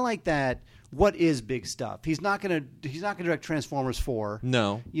 for a guy like that, what is big stuff? He's not gonna direct Transformers 4.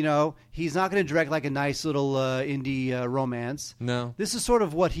 No, he's not gonna direct like a nice little indie romance. No, this is sort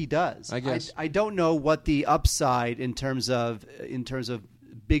of what he does. I guess I don't know what the upside in terms of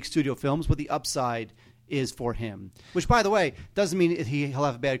big studio films, what the upside is for him, which, by the way, doesn't mean he'll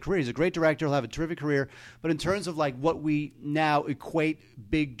have a bad career. He's a great director. He'll have a terrific career. But in terms of like what we now equate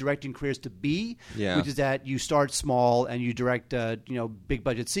big directing careers to be, which is that you start small and you direct, big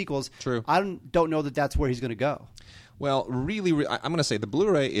budget sequels. True. I don't know that that's where he's going to go. Well, really, I'm going to say the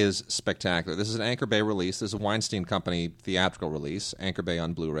Blu-ray is spectacular. This is an Anchor Bay release. This is a Weinstein Company theatrical release, Anchor Bay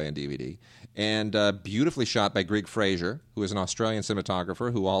on Blu-ray and DVD, and beautifully shot by Greg Fraser, who is an Australian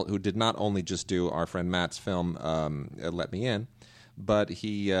cinematographer who did not only just do our friend Matt's film Let Me In, but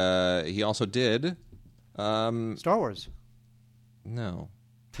he also did Star Wars. No,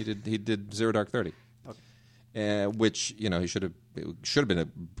 he did Zero Dark 30. Which he should have been a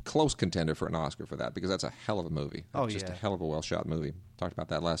close contender for an Oscar for that, because that's a hell of a movie. Just a hell of a well shot movie. Talked about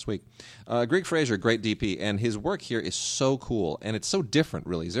that last week. Greg Fraser, great DP, and his work here is so cool, and it's so different.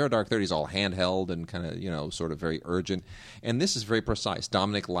 Really, Zero Dark 30 is all handheld and kind of sort of very urgent, and this is very precise.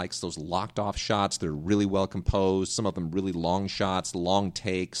 Dominic likes those locked off shots. They're really well composed. Some of them really long shots, long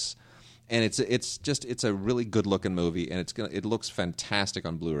takes. And it's a really good looking movie, and it looks fantastic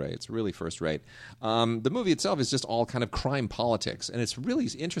on Blu-ray. It's really first rate. The movie itself is just all kind of crime politics, and it's really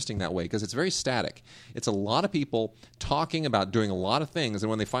interesting that way because it's very static. It's a lot of people talking about doing a lot of things, and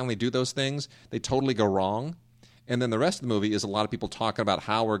when they finally do those things, they totally go wrong. And then the rest of the movie is a lot of people talking about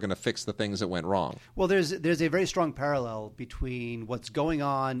how we're going to fix the things that went wrong. Well, there's a very strong parallel between what's going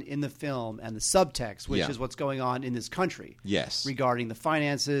on in the film and the subtext, which is what's going on in this country. Yes. Regarding the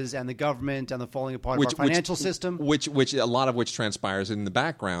finances and the government and the falling apart of our financial system. Which a lot of which transpires in the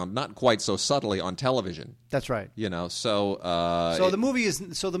background, not quite so subtly on television. That's right. So the movie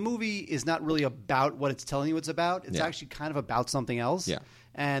is not really about what it's telling you it's about. It's actually kind of about something else. Yeah.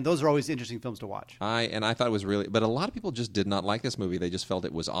 And those are always interesting films to watch. I thought it was really... But a lot of people just did not like this movie. They just felt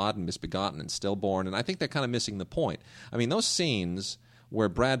it was odd and misbegotten and stillborn. And I think they're kind of missing the point. I mean, those scenes where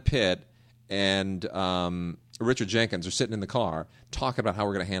Brad Pitt and Richard Jenkins are sitting in the car talking about how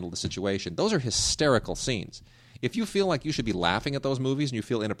we're going to handle the situation, those are hysterical scenes. If you feel like you should be laughing at those movies and you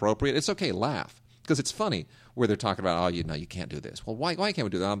feel inappropriate, it's okay, laugh. Because it's funny where they're talking about, you can't do this. Well, why can't we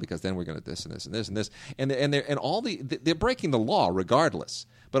do that? Because then we're going to this and this and this and this. And they're breaking the law regardless.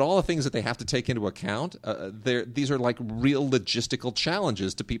 But all the things that they have to take into account, these are like real logistical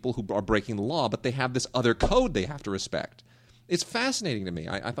challenges to people who are breaking the law, but they have this other code they have to respect. It's fascinating to me.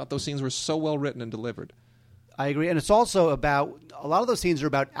 I thought those scenes were so well written and delivered. I agree. And it's also about, a lot of those scenes are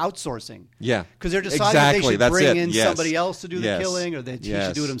about outsourcing. Yeah. Because they're deciding they should bring in somebody else to do the Yes. killing, or that he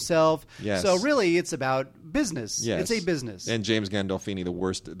should do it himself. Yes. So really, it's about business. Yes. It's a business. And James Gandolfini, the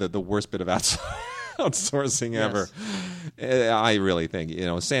worst bit of outsourcing ever. I really think,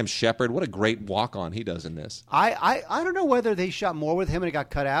 Sam Shepard, what a great walk-on he does in this. I don't know whether they shot more with him and it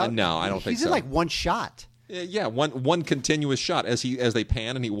got cut out. No, I don't think so. He's in like one shot. Yeah, one continuous shot as they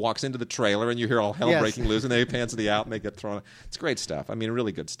pan and he walks into the trailer and you hear all hell breaking loose and then he pans to the out and they get thrown. It's great stuff. I mean,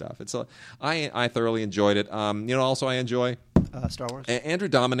 really good stuff. I thoroughly enjoyed it. Also I enjoy Star Wars. Andrew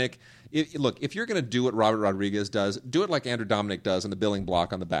Dominic. Look, if you're going to do what Robert Rodriguez does, do it like Andrew Dominic does in the billing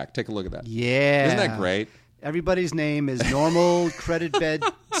block on the back. Take a look at that. Yeah, isn't that great? Everybody's name is normal credit bed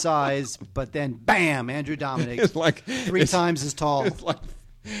size, but then bam, Andrew Dominic. It's like three times as tall.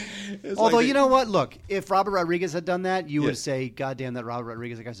 Although, you know what? Look, if Robert Rodriguez had done that, you would say, God damn, that Robert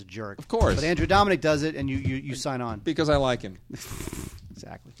Rodriguez, that guy's a jerk. Of course. But Andrew Dominic does it, and you sign on. Because I like him.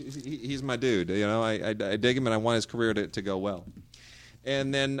 Exactly. He's my dude. I dig him, and I want his career to go well.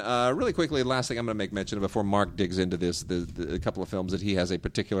 And then, really quickly, the last thing I'm going to make mention of before Mark digs into this, a couple of films that he has a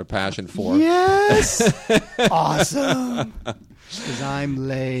particular passion for. Yes! Awesome! Because I'm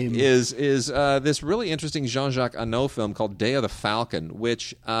lame. Is this really interesting Jean-Jacques Annaud film called Day of the Falcon,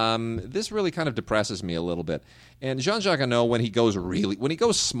 which this really kind of depresses me a little bit. And Jean-Jacques Annaud, when he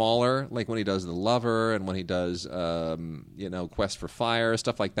goes smaller, like when he does The Lover and when he does Quest for Fire,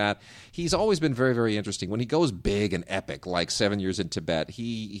 stuff like that, he's always been very, very interesting. When he goes big and epic, like 7 Years in Tibet,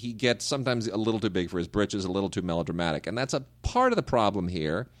 he gets sometimes a little too big for his britches, a little too melodramatic, and that's a part of the problem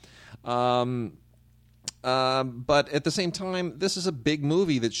here. But at the same time, this is a big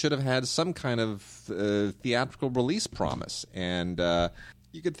movie that should have had some kind of theatrical release promise. And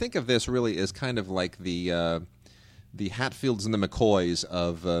you could think of this really as kind of like the Hatfields and the McCoys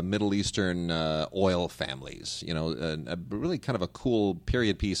of Middle Eastern oil families. A really kind of a cool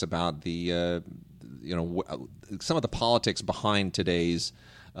period piece about the some of the politics behind today's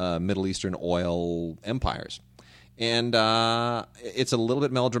Middle Eastern oil empires. And it's a little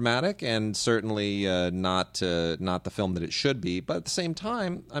bit melodramatic, and certainly not the film that it should be. But at the same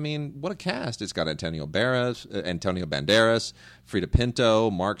time, I mean, what a cast! It's got Antonio Banderas, Frida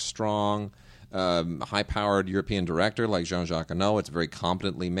Pinto, Mark Strong, high-powered European director like Jean-Jacques Annaud. It's very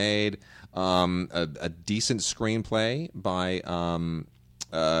competently made. A decent screenplay by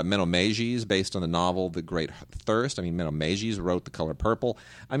Menno Megis, based on the novel The Great Thirst. I mean, Menno Megis wrote The Color Purple.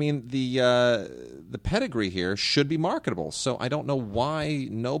 I mean, the pedigree here should be marketable, so I don't know why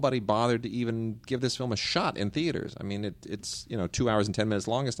nobody bothered to even give this film a shot in theaters. I mean, it's 2 hours and 10 minutes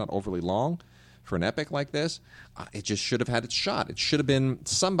long. It's not overly long for an epic like this. It just should have had its shot. It should have been,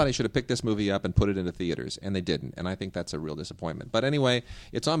 somebody should have picked this movie up and put it into theaters, and they didn't, and I think that's a real disappointment. But anyway,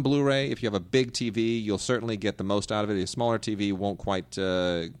 it's on Blu-ray. If you have a big TV, you'll certainly get the most out of it. A smaller TV won't quite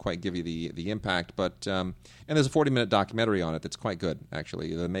give you the impact, but and there's a 40-minute documentary on it that's quite good,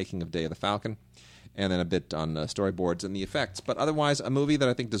 actually, the making of Day of the Falcon, and then a bit on storyboards and the effects. But otherwise, a movie that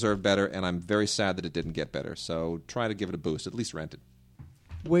I think deserved better, and I'm very sad that it didn't get better. So try to give it a boost, at least rent it.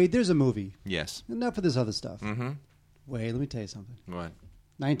 Wade, there's a movie. Yes. Enough of this other stuff. Mm-hmm. Wade, let me tell you something. What?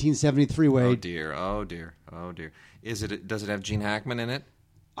 1973, Wade. Oh dear. Oh dear. Oh dear. Does it have Gene Hackman in it?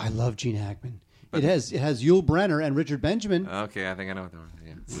 I love Gene Hackman. It has Yul Brynner and Richard Benjamin. Okay, I think I know what that was.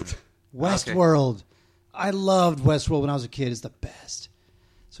 Yeah. Westworld. Okay. I loved Westworld when I was a kid. It's the best.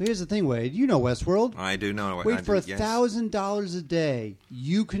 So here's the thing, Wade. You know Westworld. I do know. Wade, for $1,000 a day,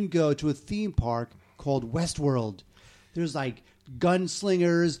 you can go to a theme park called Westworld. There's like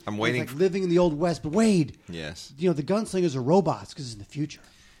gunslingers. I'm waiting. It's like living in the old West. But Wade, yes, the gunslingers are robots because it's in the future.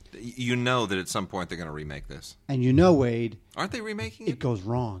 You know that at some point they're going to remake this. And Wade, aren't they remaking it? It goes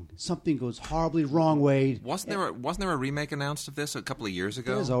wrong. Something goes horribly wrong, Wade. Wasn't there a remake announced of this a couple of years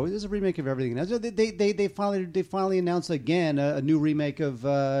ago? There's a remake of everything. They finally announced again a new remake of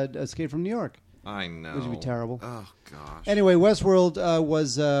Escape from New York. I know. Which would be terrible. Oh, gosh. Anyway, Westworld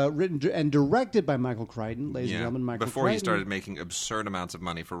was written and directed by Michael Crichton, ladies and gentlemen. Michael Before Crichton. he started making absurd amounts of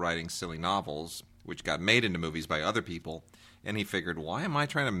money for writing silly novels, which got made into movies by other people, and he figured, why am I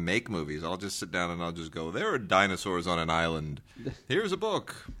trying to make movies? I'll just sit down and I'll just go, there are dinosaurs on an island. Here's a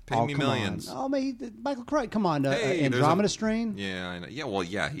book. Pay me millions. On. Oh, Michael Crichton, come on. Hey, Andromeda Strain? Yeah, I know. Yeah, well,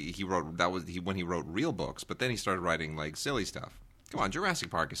 yeah, he wrote, when he wrote real books, but then he started writing, like, silly stuff. Come on, Jurassic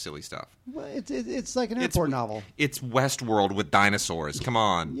Park is silly stuff. Well, it's like an airport novel. It's Westworld with dinosaurs. Come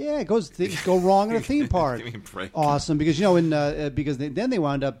on. Yeah, things go wrong in a theme park. Give me a break. Awesome, because then they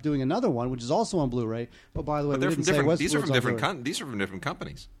wound up doing another one, which is also on Blu-ray. But by the way, these are from different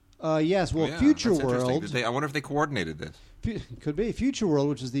companies. Yes. Well, Future World. I wonder if they coordinated this. Could be Future World,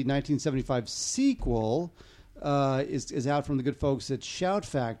 which is the 1975 sequel, is out from the good folks at Shout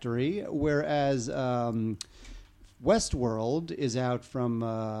Factory, whereas Westworld is out from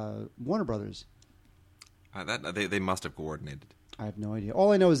Warner Brothers. They must have coordinated. I have no idea.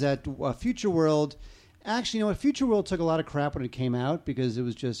 All I know is that Future World... Actually, Future World took a lot of crap when it came out because it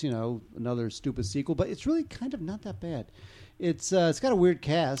was just, another stupid sequel. But it's really kind of not that bad. It's got a weird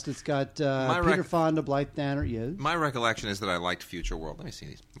cast. It's got Peter Fonda, Blythe Danner. Yeah. My recollection is that I liked Future World. Let me see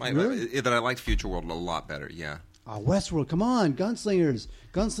these. Really? That I liked Future World a lot better, yeah. Westworld, come on, gunslingers,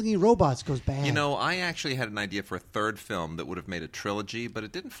 gunslinging robots goes bad. I actually had an idea for a third film that would have made a trilogy, but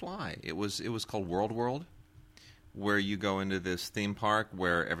it didn't fly. It was called World, where you go into this theme park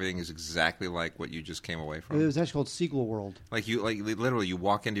where everything is exactly like what you just came away from. It was actually called Sequel World. Literally, you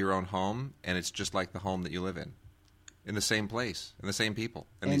walk into your own home, and it's just like the home that you live in the same place, and the same people,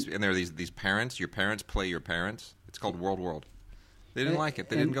 and there are these parents. Your parents play your parents. It's called World. They didn't like it.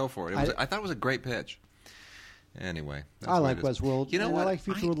 They didn't go for it. I thought it was a great pitch. Anyway, I like Westworld. You know and what? I like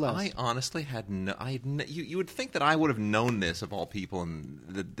Future World less. I honestly had no. You would think that I would have known this of all people. And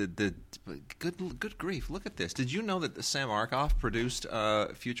the good grief! Look at this. Did you know that Sam Arkoff produced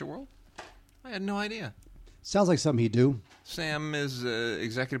Future World? I had no idea. Sounds like something he'd do. Sam is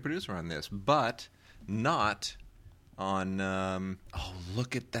executive producer on this, but not on. Oh,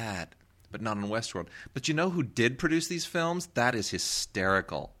 look at that! But not on Westworld. But you know who did produce these films? That is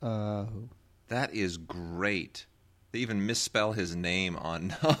hysterical. That is great. They even misspell his name on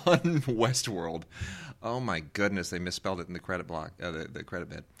Westworld. Oh my goodness, they misspelled it in the credit block, the credit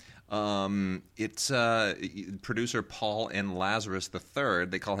bit. It's producer Paul N. Lazarus III.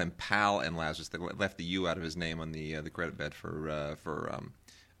 They call him Pal N. Lazarus. They left the U out of his name on the credit bit for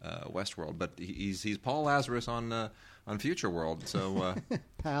Westworld. But he's Paul Lazarus on Future World. So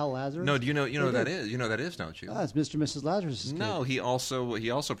Pal Lazarus. no, do you know who that is? You know who that is, don't you? Oh, it's Mr. and Mrs. Lazarus. No, he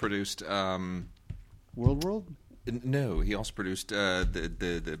also produced World. No, he also produced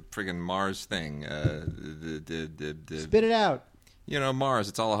the friggin' Mars thing. Spit it out. You know, Mars.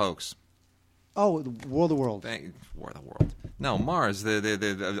 It's all a hoax. Oh, War of the World. War of the World. No, Mars.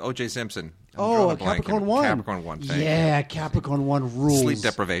 The O.J. Simpson. Capricorn 1. Capricorn 1. Yeah, Capricorn 1 rules. Sleep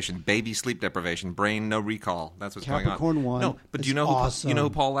deprivation, baby sleep deprivation, brain no recall. That's what's going on. Capricorn 1. No, but do you know awesome. who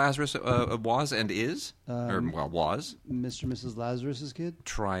Paul Lazarus was and is? Was? Mr. and Mrs. Lazarus's kid?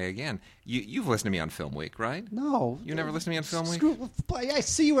 Try again. You've listened to me on Film Week, right? No. You never listened to me on Film Week? I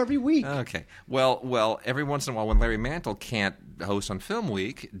see you every week. Okay. Well, every once in a while when Larry Mantle can't host on Film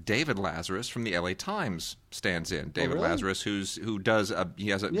Week, David Lazarus from the LA Times stands in. David really? Lazarus,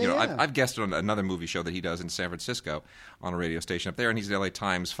 I've guested on another movie show that he does in San Francisco on a radio station up there, and he's the LA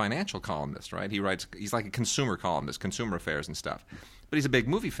Times financial columnist, right? He's like a consumer columnist, consumer affairs and stuff. But he's a big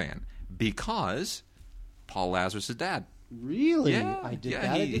movie fan because Paul Lazarus' dad. Really? Yeah, I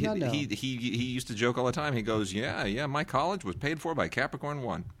did not know. He used to joke all the time. He goes, yeah, my college was paid for by Capricorn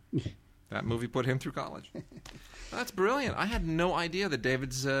 1. That movie put him through college. That's brilliant. I had no idea that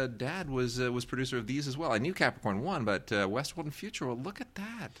David's dad was producer of these as well. I knew Capricorn 1, but Westworld and Future World, look at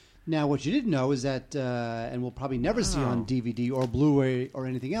that. Now, what you didn't know is that, and we'll probably never see on DVD or Blu-ray or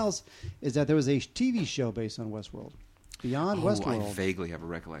anything else, is that there was a TV show based on Westworld. Beyond Westworld. I vaguely have a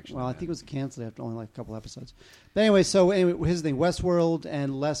recollection. Well, I think it was canceled after only like a couple episodes. But anyway, here's the thing. Westworld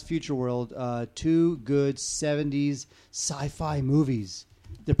and less Future World, two good 70s sci-fi movies.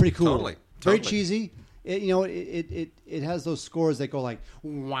 They're pretty cool. Totally. Very cheesy. It has those scores that go like,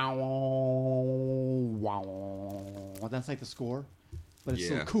 wow, wow. That's like the score. But it's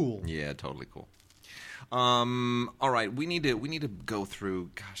so cool. Yeah, totally cool. All right, we need to go through.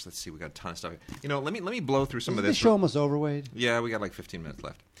 Gosh, let's see. We got a ton of stuff. Let me blow through some of this. Is the show almost over, Wade? Yeah, we got like 15 minutes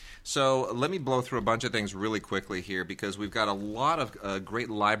left. So let me blow through a bunch of things really quickly here because we've got a lot of great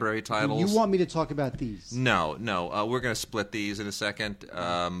library titles. You want me to talk about these? No. We're going to split these in a second. You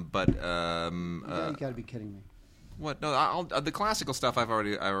got to be kidding me. What? No, the classical stuff I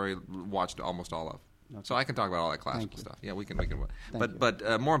already watched almost all of. Okay. So I can talk about all that classical stuff. Yeah, we can.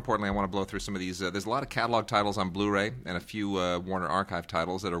 But more importantly, I want to blow through some of these. There's a lot of catalog titles on Blu-ray and a few Warner Archive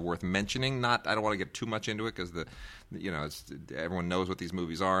titles that are worth mentioning. I don't want to get too much into it because everyone knows what these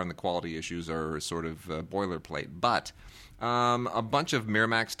movies are and the quality issues are sort of boilerplate. But a bunch of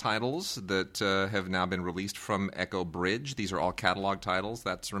Miramax titles that have now been released from Echo Bridge. These are all catalog titles.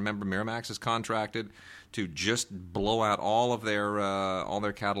 Remember, Miramax is contracted to just blow out all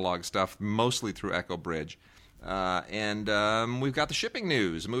their catalog stuff, mostly through Echo Bridge. And we've got the shipping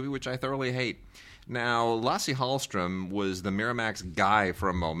news, a movie which I thoroughly hate. Now, Lasse Hallström was the Miramax guy for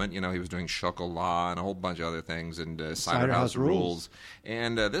a moment. He was doing Chocolat and a whole bunch of other things, and Cider House Rules.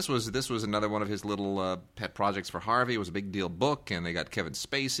 And this was another one of his little pet projects for Harvey. It was a big deal book, and they got Kevin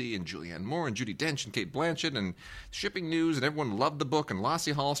Spacey and Julianne Moore and Judi Dench and Cate Blanchett and shipping news, and everyone loved the book and Lasse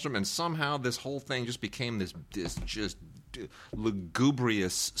Hallström, and somehow this whole thing just became this just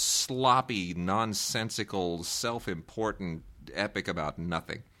lugubrious, sloppy, nonsensical, self-important epic about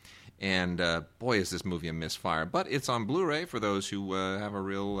nothing. And boy, is this movie a misfire! But it's on Blu-ray for those who have a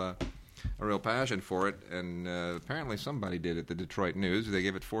real passion for it. And apparently, somebody did at the Detroit News. They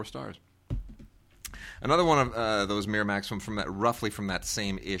gave it 4 stars. Another one of those Miramax from that roughly from that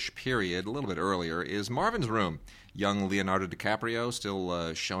same-ish period, a little bit earlier, is Marvin's Room. young Leonardo DiCaprio,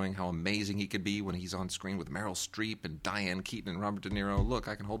 still showing how amazing he could be when he's on screen with Meryl Streep and Diane Keaton and Robert De Niro. Look,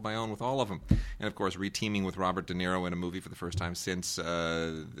 I can hold my own with all of them. And, of course, re-teaming with Robert De Niro in a movie for the first time since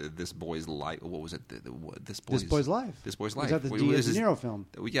This Boy's Life. What was it? This Boy's Life. This Boy's Life. Was that the De Niro film?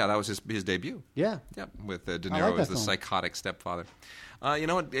 Yeah, that was his debut. Yeah. Yep, with De Niro as the psychotic stepfather. You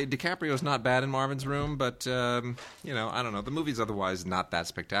know what? DiCaprio's not bad in Marvin's Room, but, I don't know. The movie's otherwise not that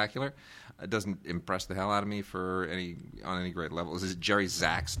spectacular. It doesn't impress the hell out of me on any great level. Is it Jerry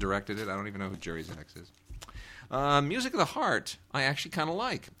Zaks directed it? I don't even know who Jerry Zaks is. Music of the Heart, I actually kind of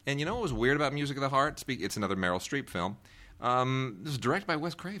like. And you know what was weird about Music of the Heart? It's another Meryl Streep film. This was directed by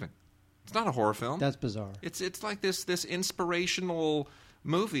Wes Craven. It's not a horror film. That's bizarre. It's like this inspirational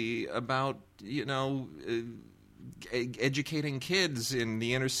movie about, educating kids in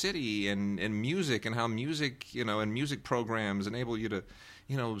the inner city and music, and how music, and music programs enable you to,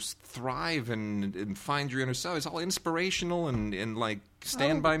 thrive and find your inner self. It's all inspirational and like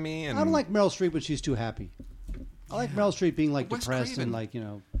Stand By Me. And I don't like Meryl Streep when she's too happy. I like Meryl Streep being like Wes depressed Craven.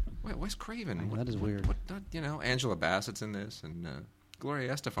 and Wait, Wes Craven. That is weird. Angela Bassett's in this, and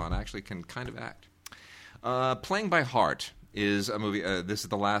Gloria Estefan actually can kind of act. Playing by Heart is a movie. This is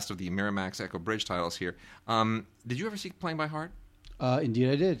the last of the Miramax Echo Bridge titles here. Did you ever see Playing by Heart? Indeed,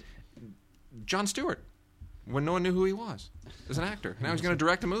 I did. Jon Stewart, when no one knew who he was as an actor. Now he's going to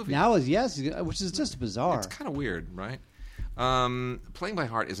direct a movie. Now, yes, which is just bizarre. It's kind of weird, right? Playing by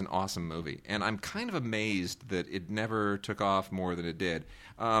Heart is an awesome movie, and I'm kind of amazed that it never took off more than it did.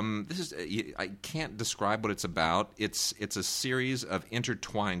 I can't describe what it's about. It's a series of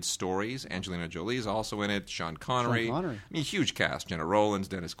intertwined stories. Angelina Jolie is also in it. Sean Connery. I mean, huge cast: Jenna Rollins,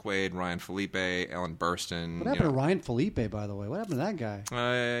 Dennis Quaid, Ryan Felipe, Ellen Burstyn. What happened to Ryan Felipe, by the way? What happened to that guy?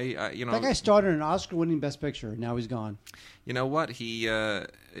 That guy started an Oscar-winning Best Picture, and now he's gone. You know what? He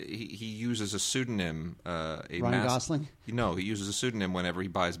uses a pseudonym. Ryan Gosling? No, he uses a pseudonym whenever he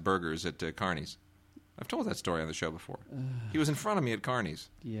buys burgers at Carney's. I've told that story on the show before. He was in front of me at Carney's.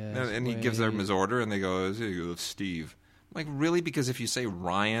 Yes, and he gives them his order, and they go, "Here you go, Steve." I'm like, really? Because if you say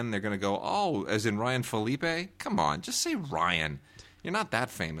Ryan, they're going to go, "Oh, as in Ryan Felipe?" Come on, just say Ryan. You're not that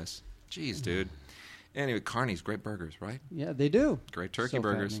famous. Jeez, dude. Anyway, Carney's, great burgers, right? Yeah, they do. Great turkey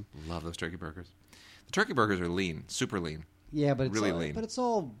burgers. Fattening. Love those turkey burgers. The turkey burgers are lean, super lean. Yeah, but really lean. But it's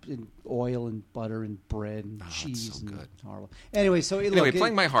all in oil and butter and bread and cheese. That's so good. Horrible. Anyway,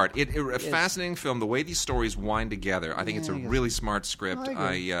 Playing by Heart. A fascinating film. The way these stories wind together, I think it's a really smart script.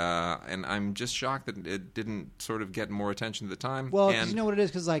 And I'm just shocked that it didn't sort of get more attention at the time. Well, you know what it is?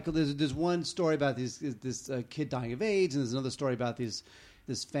 Because there's one story about this kid dying of AIDS, and there's another story about this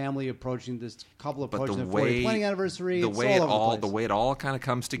family approaching this couple approaching their 40th wedding anniversary. The way it all kind of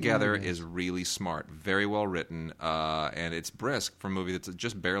comes together is really smart, very well written, and it's brisk for a movie that's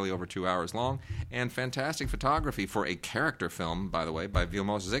just barely over 2 hours long, and fantastic photography for a character film, by the way, by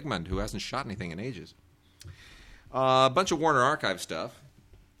Vilmos Zsigmond, who hasn't shot anything in ages. A bunch of Warner Archive stuff.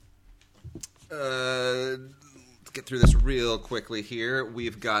 Let's get through this real quickly here.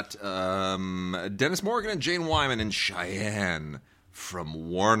 We've got Dennis Morgan and Jane Wyman in Cheyenne. From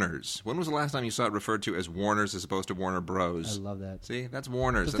Warner's. When was the last time you saw it referred to as Warner's as opposed to Warner Bros? I love that. See, that's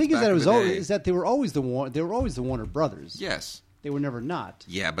Warner's. The thing is that they were always the Warner Brothers. Yes, they were never not.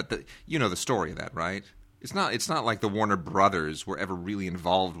 Yeah, but you know the story of that, right? It's not like the Warner Brothers were ever really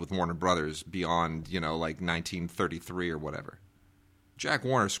involved with Warner Brothers beyond like 1933 or whatever. Jack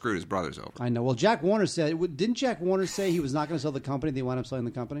Warner screwed his brothers over. I know. Well, Jack Warner didn't Jack Warner say he was not going to sell the company? They wound up selling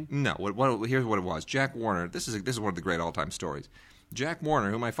the company. No. Here's what it was. Jack Warner. This is one of the great all-time stories. Jack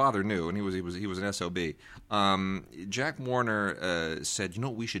Warner, who my father knew, and he was an SOB. Jack Warner said, "You know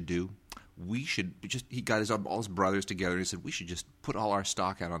what we should do? We should he got all his brothers together, and he said we should just put all our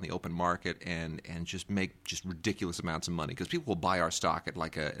stock out on the open market and just make just ridiculous amounts of money because people will buy our stock at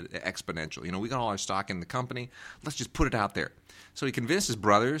like a exponential. We got all our stock in the company. Let's just put it out there." So he convinced his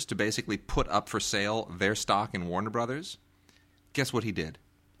brothers to basically put up for sale their stock in Warner Brothers. Guess what he did?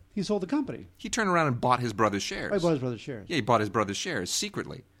 He sold the company. He turned around and bought his brother's shares. Oh, he bought his brother's shares. Yeah, he bought his brother's shares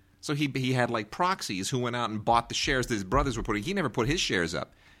secretly. So he had like proxies who went out and bought the shares that his brothers were putting. He never put his shares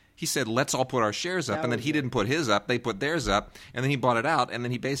up. He said, "Let's all put our shares up," and then he didn't put his up. They put theirs up, and then he bought it out, and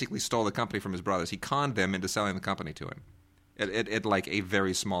then he basically stole the company from his brothers. He conned them into selling the company to him at like a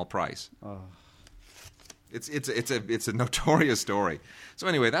very small price. Oh. It's a notorious story. So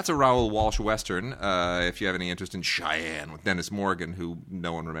anyway, that's a Raoul Walsh Western, if you have any interest in Cheyenne, with Dennis Morgan, who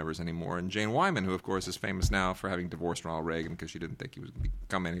no one remembers anymore, and Jane Wyman, who, of course, is famous now for having divorced Ronald Reagan because she didn't think he was going to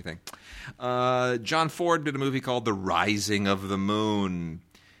become anything. John Ford did a movie called The Rising of the Moon,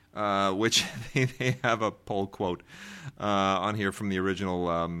 which they have a poll quote on here from the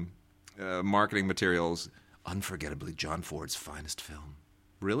original marketing materials. unforgettably John Ford's finest film.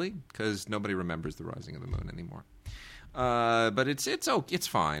 Really? Because nobody remembers The Rising of the Moon anymore. But it's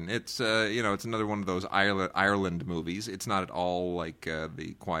fine. It's it's another one of those Ireland movies. It's not at all like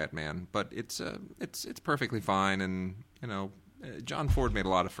The Quiet Man, but it's perfectly fine. And John Ford made a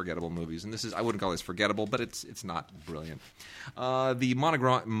lot of forgettable movies, and I wouldn't call this forgettable, but it's not brilliant. The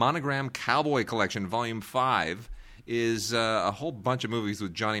Monogram Cowboy Collection, Volume 5, is a whole bunch of movies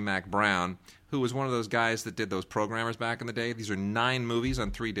with Johnny Mac Brown, who was one of those guys that did those programmers back in the day. These are 9 movies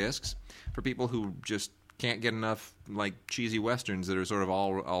on 3 discs for people who just can't get enough like cheesy westerns that are sort of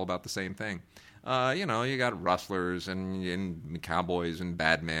all about the same thing. You got rustlers and cowboys and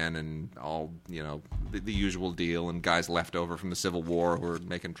bad men and all, the usual deal, and guys left over from the Civil War who are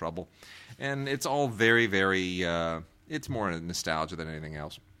making trouble. And it's all very, very, it's more nostalgia than anything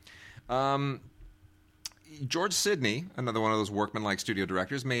else. George Sidney, another one of those workman-like studio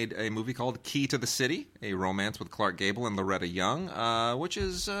directors, made a movie called Key to the City, a romance with Clark Gable and Loretta Young, which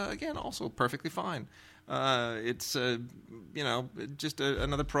is, again, also perfectly fine. It's just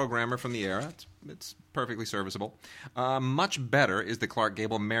another programmer from the era. It's perfectly serviceable. Much better is the Clark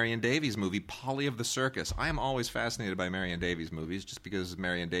Gable Marion Davies movie, Polly of the Circus. I am always fascinated by Marion Davies movies, just because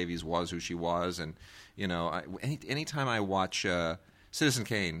Marion Davies was who she was, and anytime I watch Citizen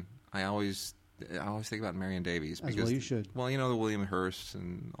Kane, I always think about Marion Davies. As well you should. Well, the William Hearst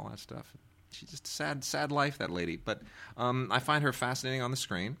and all that stuff. She's just a sad life, that lady. But I find her fascinating on the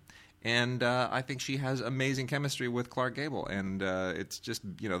screen. And I think she has amazing chemistry with Clark Gable. And it's just,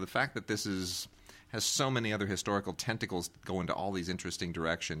 the fact that this has so many other historical tentacles go into all these interesting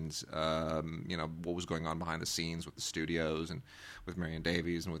directions. What was going on behind the scenes with the studios and with Marion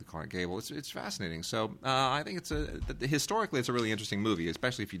Davies and with Clark Gable. It's fascinating. So I think historically it's a really interesting movie,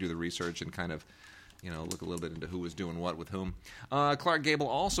 especially if you do the research and kind of look a little bit into who was doing what with whom. Clark Gable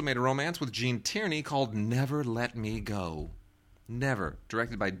also made a romance with Gene Tierney called Never Let Me Go. Never,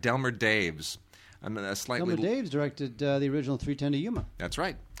 directed by Delmer Daves. Delmer Daves directed the original 3:10 to Yuma. That's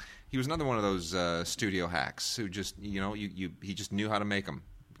right. He was another one of those studio hacks who just, he just knew how to make them.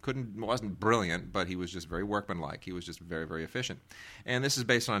 Wasn't brilliant, but he was just very workmanlike. He was just very, very efficient. And this is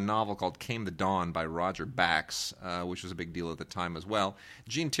based on a novel called Came the Dawn by Roger Bax, which was a big deal at the time as well.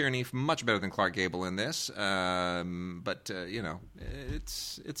 Gene Tierney, much better than Clark Gable in this, but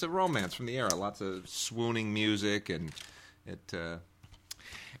it's a romance from the era. Lots of swooning music and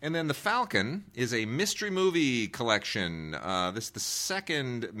And then The Falcon is a mystery movie collection. This is the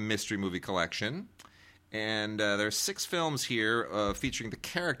second mystery movie collection. And there are 6 films here featuring the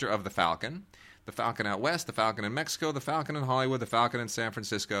character of the Falcon. The Falcon Out West, The Falcon in Mexico, The Falcon in Hollywood, The Falcon in San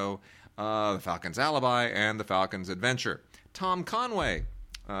Francisco, The Falcon's Alibi, and The Falcon's Adventure. Tom Conway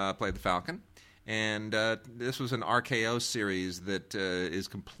played the Falcon. And this was an RKO series that is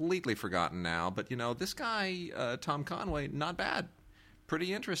completely forgotten now. But, this guy, Tom Conway, not bad.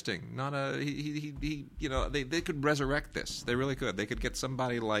 Pretty interesting. Not a they could resurrect this. They really could. They could get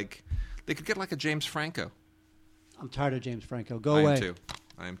somebody like a James Franco. I'm tired of James Franco. Go away.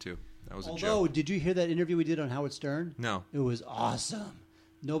 I am too. That was a joke. Although, did you hear that interview we did on Howard Stern? No. It was awesome.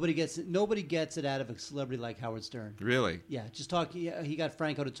 Nobody gets it out of a celebrity like Howard Stern. Really? Yeah. Just talk. He got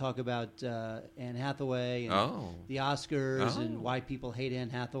Franco to talk about Anne Hathaway and the Oscars and why people hate Anne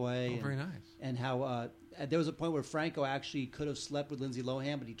Hathaway. Very nice. And how there was a point where Franco actually could have slept with Lindsay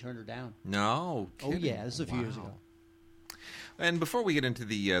Lohan, but he turned her down. No. Kidding. Oh yeah, this is a few years ago. And before we get into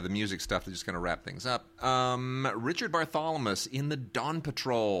the music stuff, to just kind of wrap things up, Richard Bartholomew in The Dawn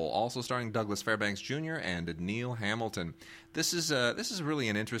Patrol, also starring Douglas Fairbanks Jr. and Neil Hamilton. This is really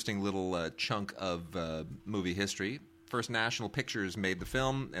an interesting little chunk of movie history. First National Pictures made the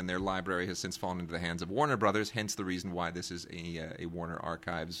film, and their library has since fallen into the hands of Warner Brothers, hence the reason why this is a Warner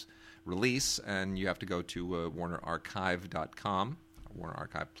Archives release, and you have to go to warnerarchive.com, Warner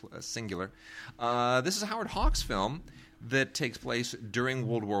Archive singular. This is a Howard Hawks film that takes place during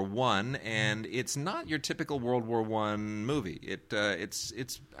World War I, and it's not your typical World War I movie.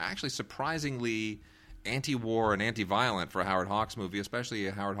 It's actually surprisingly anti-war and anti-violent for a Howard Hawks movie, especially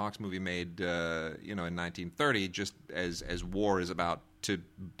a Howard Hawks movie made in 1930, just as war is about to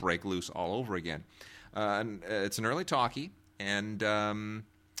break loose all over again. It's an early talkie, and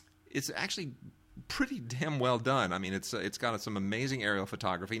it's actually pretty damn well done. I mean, it's got some amazing aerial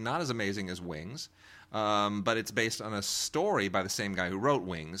photography, not as amazing as Wings. But it's based on a story by the same guy who wrote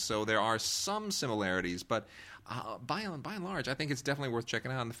Wings, so there are some similarities. But by and large, I think it's definitely worth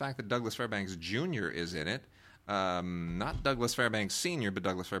checking out. And the fact that Douglas Fairbanks Jr. is in it, not Douglas Fairbanks Sr., but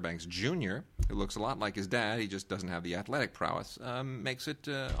Douglas Fairbanks Jr., who looks a lot like his dad, he just doesn't have the athletic prowess, makes it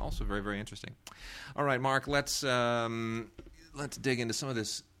also very, very interesting. All right, Mark, let's let's dig into some of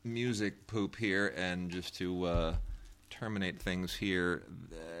this music poop here, and just to terminate things here.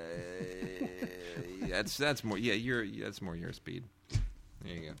 That's more. Yeah, that's more your speed.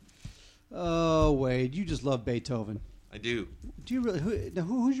 There you go. Oh, Wade, you just love Beethoven. I do. Do you really?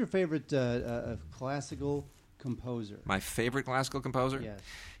 Who's your favorite classical composer? My favorite classical composer? Yes.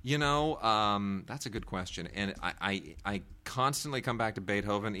 You know, that's a good question. And I constantly come back to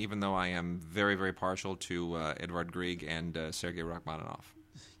Beethoven, even though I am very, very partial to Edvard Grieg and Sergei Rachmaninoff.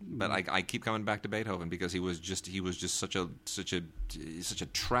 But I keep coming back to Beethoven because he was just such a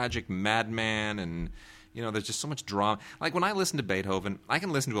tragic madman, and you know, there's just so much drama. Like when I listen to Beethoven, I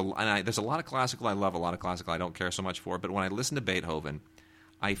can listen to there's a lot of classical I love, a lot of classical I don't care so much for. But when I listen to Beethoven,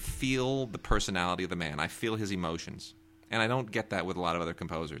 I feel the personality of the man. I feel his emotions, and I don't get that with a lot of other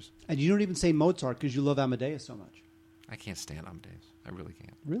composers. And you don't even say Mozart because you love Amadeus so much. I can't stand Amadeus. I really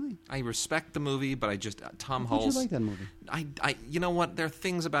can't. Really? I respect the movie, but I just Tom Why Hulce. did you like that movie? You know what? There are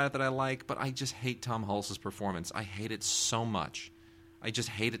things about it that I like, but I just hate Tom Hulce's performance. I hate it so much. I just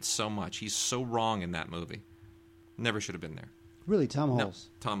hate it so much. He's so wrong in that movie. Never should have been there. Really, Tom Hulce? No,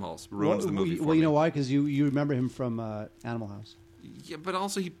 Tom Hulce ruins the movie for Well, you me. know why? Because you remember him from Animal House. Yeah, but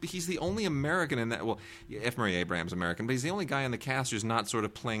also he's the only American in that. Well, F. Murray Abraham's American, but he's the only guy in the cast who's not sort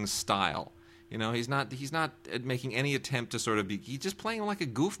of playing style. You know, he's not making any attempt to sort of be. He's just playing like a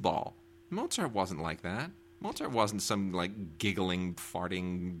goofball. Mozart wasn't like that. Mozart wasn't some like giggling,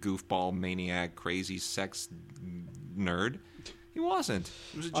 farting, goofball, maniac, crazy sex nerd. He wasn't.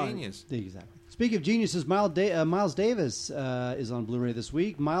 He was a genius. Exactly. Speaking of geniuses, Miles Davis is on Blu-ray this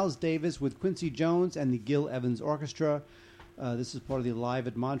week. Miles Davis with Quincy Jones and the Gil Evans Orchestra. This is part of the Live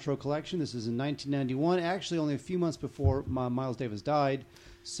at Montreux collection. This is in 1991, actually only a few months before Miles Davis died.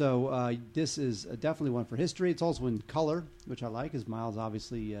 So this is definitely one for history. It's also in color, which I like, as Miles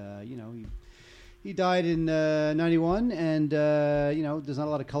obviously, he died in 91, and, there's not a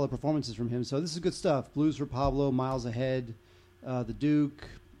lot of color performances from him. So this is good stuff. Blues for Pablo, Miles Ahead, The Duke,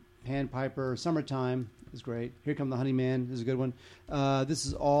 Panpiper, Summertime is great. Here Come the Honeyman is a good one. This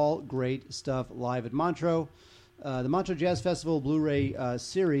is all great stuff live at Montreux. The Montreux Jazz Festival Blu-ray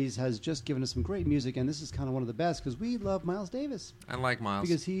series has just given us some great music, and this is kind of one of the best because we love Miles Davis. I like Miles.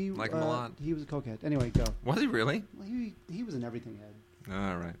 Because he like him a lot. He was a cokehead. Anyway, go. Was he really? Well, he was an everything head.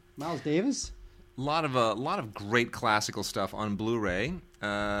 All right. Miles Davis? A lot of great classical stuff on Blu-ray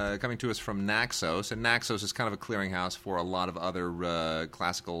coming to us from Naxos, and Naxos is kind of a clearinghouse for a lot of other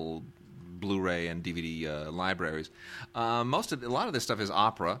classical Blu-ray and DVD libraries. A lot of this stuff is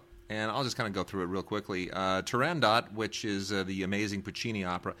opera. And I'll just kind of go through it real quickly. Turandot, which is the amazing Puccini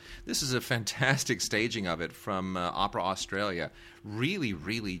opera. This is a fantastic staging of it from Opera Australia. Really,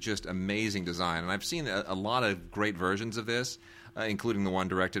 really just amazing design. And I've seen a lot of great versions of this, including the one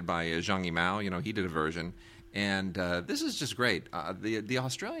directed by Zhang Yimou. You know, he did a version. And this is just great. The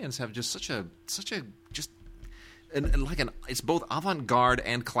Australians have just such a it's both avant-garde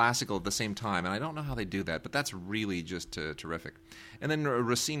and classical at the same time, and I don't know how they do that, but that's really just terrific. And then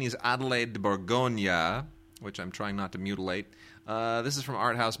Rossini's Adelaide de Borgogna, which I'm trying not to mutilate. This is from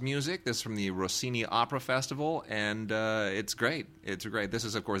Art House Music. This is from the Rossini Opera Festival, and it's great. It's great. This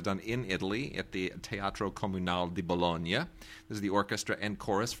is, of course, done in Italy at the Teatro Comunale di Bologna. This is the orchestra and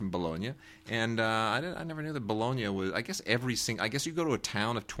chorus from Bologna. And I never knew that Bologna was, I guess I guess you go to a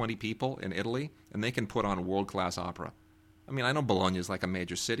town of 20 people in Italy, and they can put on world-class opera. I mean, I know Bologna is like a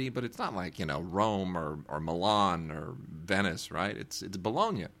major city, but it's not like, Rome or Milan or Venice, right? It's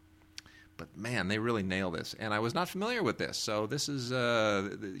Bologna. But man, they really nail this, and I was not familiar with this. So this is,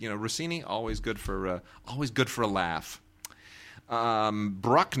 Rossini, always good for a laugh.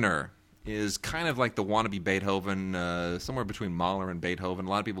 Bruckner is kind of like the wannabe Beethoven, somewhere between Mahler and Beethoven. A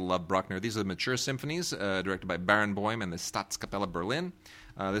lot of people love Bruckner. These are the mature symphonies, directed by Barenboim and the Staatskapelle Berlin.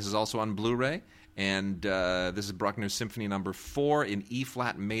 This is also on Blu-ray, and this is Bruckner's Symphony No. 4 in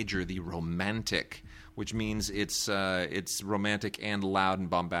E-flat major, the Romantic, which means it's romantic and loud and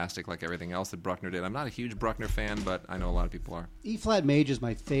bombastic like everything else that Bruckner did. I'm not a huge Bruckner fan, but I know a lot of people are. E-flat major is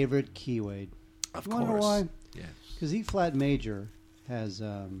my favorite key, Wade. Of you course. Wonder why? Yes. Because E-flat major has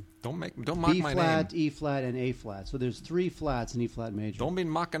don't mock B my name. flat, E flat, and A flat. So there's 3 flats in E-flat major. Don't be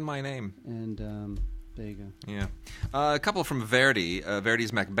mocking my name. And there you go. Yeah, a couple from Verdi.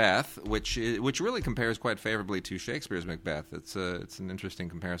 Verdi's Macbeth, which really compares quite favorably to Shakespeare's Macbeth. It's an interesting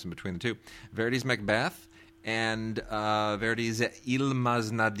comparison between the two. Verdi's Macbeth and Verdi's Il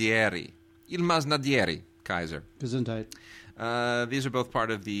Masnadieri. Il Masnadieri, Kaiser. Gesundheit. These are both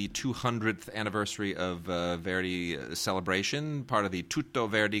part of the 200th anniversary of Verdi celebration, part of the Tutto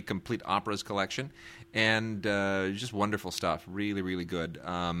Verdi Complete Operas collection, and just wonderful stuff. Really, really good.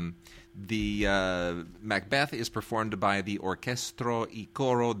 The Macbeth is performed by the Orchestro e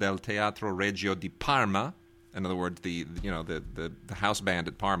Coro del Teatro Regio di Parma. In other words, the house band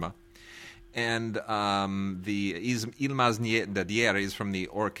at Parma. And the Il Masnadiere is from the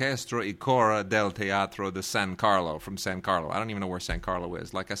Orchestro e Coro del Teatro de San Carlo, from San Carlo. I don't even know where San Carlo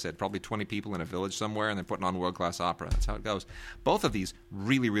is. Like I said, probably 20 people in a village somewhere, and they're putting on world-class opera. That's how it goes. Both of these,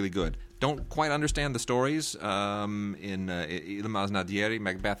 really, really good. Don't quite understand the stories in Il Masnadiere.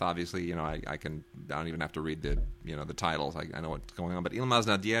 Macbeth, obviously, I don't even have to read the titles. I know what's going on. But Il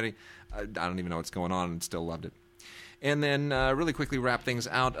Masnadiere, I don't even know what's going on, and still loved it. And then really quickly wrap things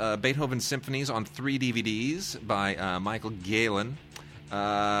out, Beethoven Symphonies on 3 DVDs by Michael Galen.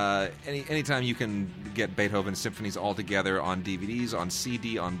 Anytime you can get Beethoven Symphonies all together on DVDs, on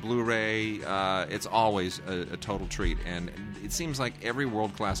CD, on Blu-ray, it's always a total treat. And it seems like every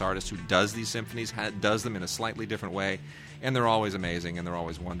world-class artist who does these symphonies does them in a slightly different way, and they're always amazing, and they're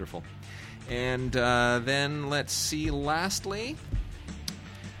always wonderful. And then, let's see, lastly,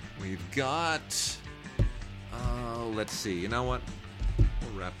 we've got... let's see. You know what?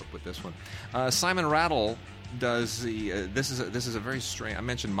 We'll wrap up with this one. Simon Rattle does the. This is a very strange. I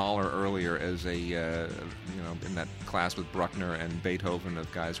mentioned Mahler earlier as a in that class with Bruckner and Beethoven of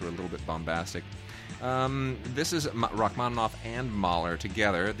guys who are a little bit bombastic. This is Rachmaninoff and Mahler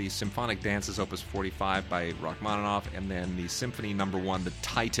together. The Symphonic Dances, Opus 45 by Rachmaninoff, and then the Symphony No. 1, the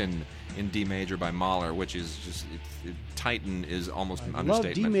Titan in D major by Mahler, which is just Titan is almost an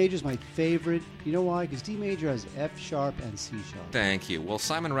understatement. D major is my favorite. You know why? Because D major has F sharp and C sharp. Thank you. Well,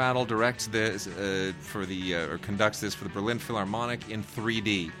 Simon Rattle directs this or conducts this for the Berlin Philharmonic in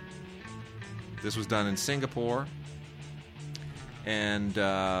 3D. This was done in Singapore, and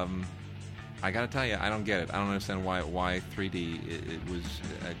I got to tell you, I don't get it. I don't understand why 3D.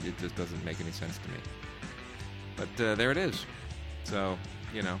 It just doesn't make any sense to me. But there it is. So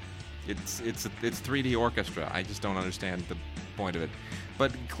it's 3D orchestra. I just don't understand the point of it.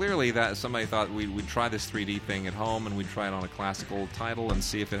 But clearly, that somebody thought we'd try this 3D thing at home and we'd try it on a classical title and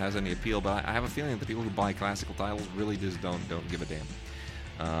see if it has any appeal. But I have a feeling that the people who buy classical titles really just don't give a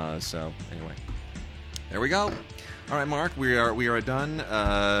damn. So anyway, there we go. All right, Mark, we are done.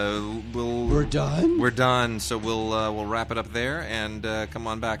 We're done? We're done. So we'll wrap it up there and come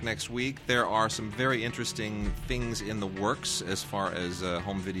on back next week. There are some very interesting things in the works as far as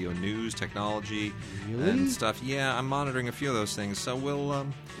home video news, technology, and stuff. Yeah, I'm monitoring a few of those things. So we'll.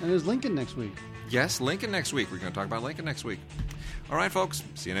 And there's Lincoln next week. Yes, Lincoln next week. We're going to talk about Lincoln next week. All right, folks.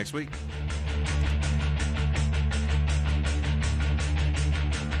 See you next week.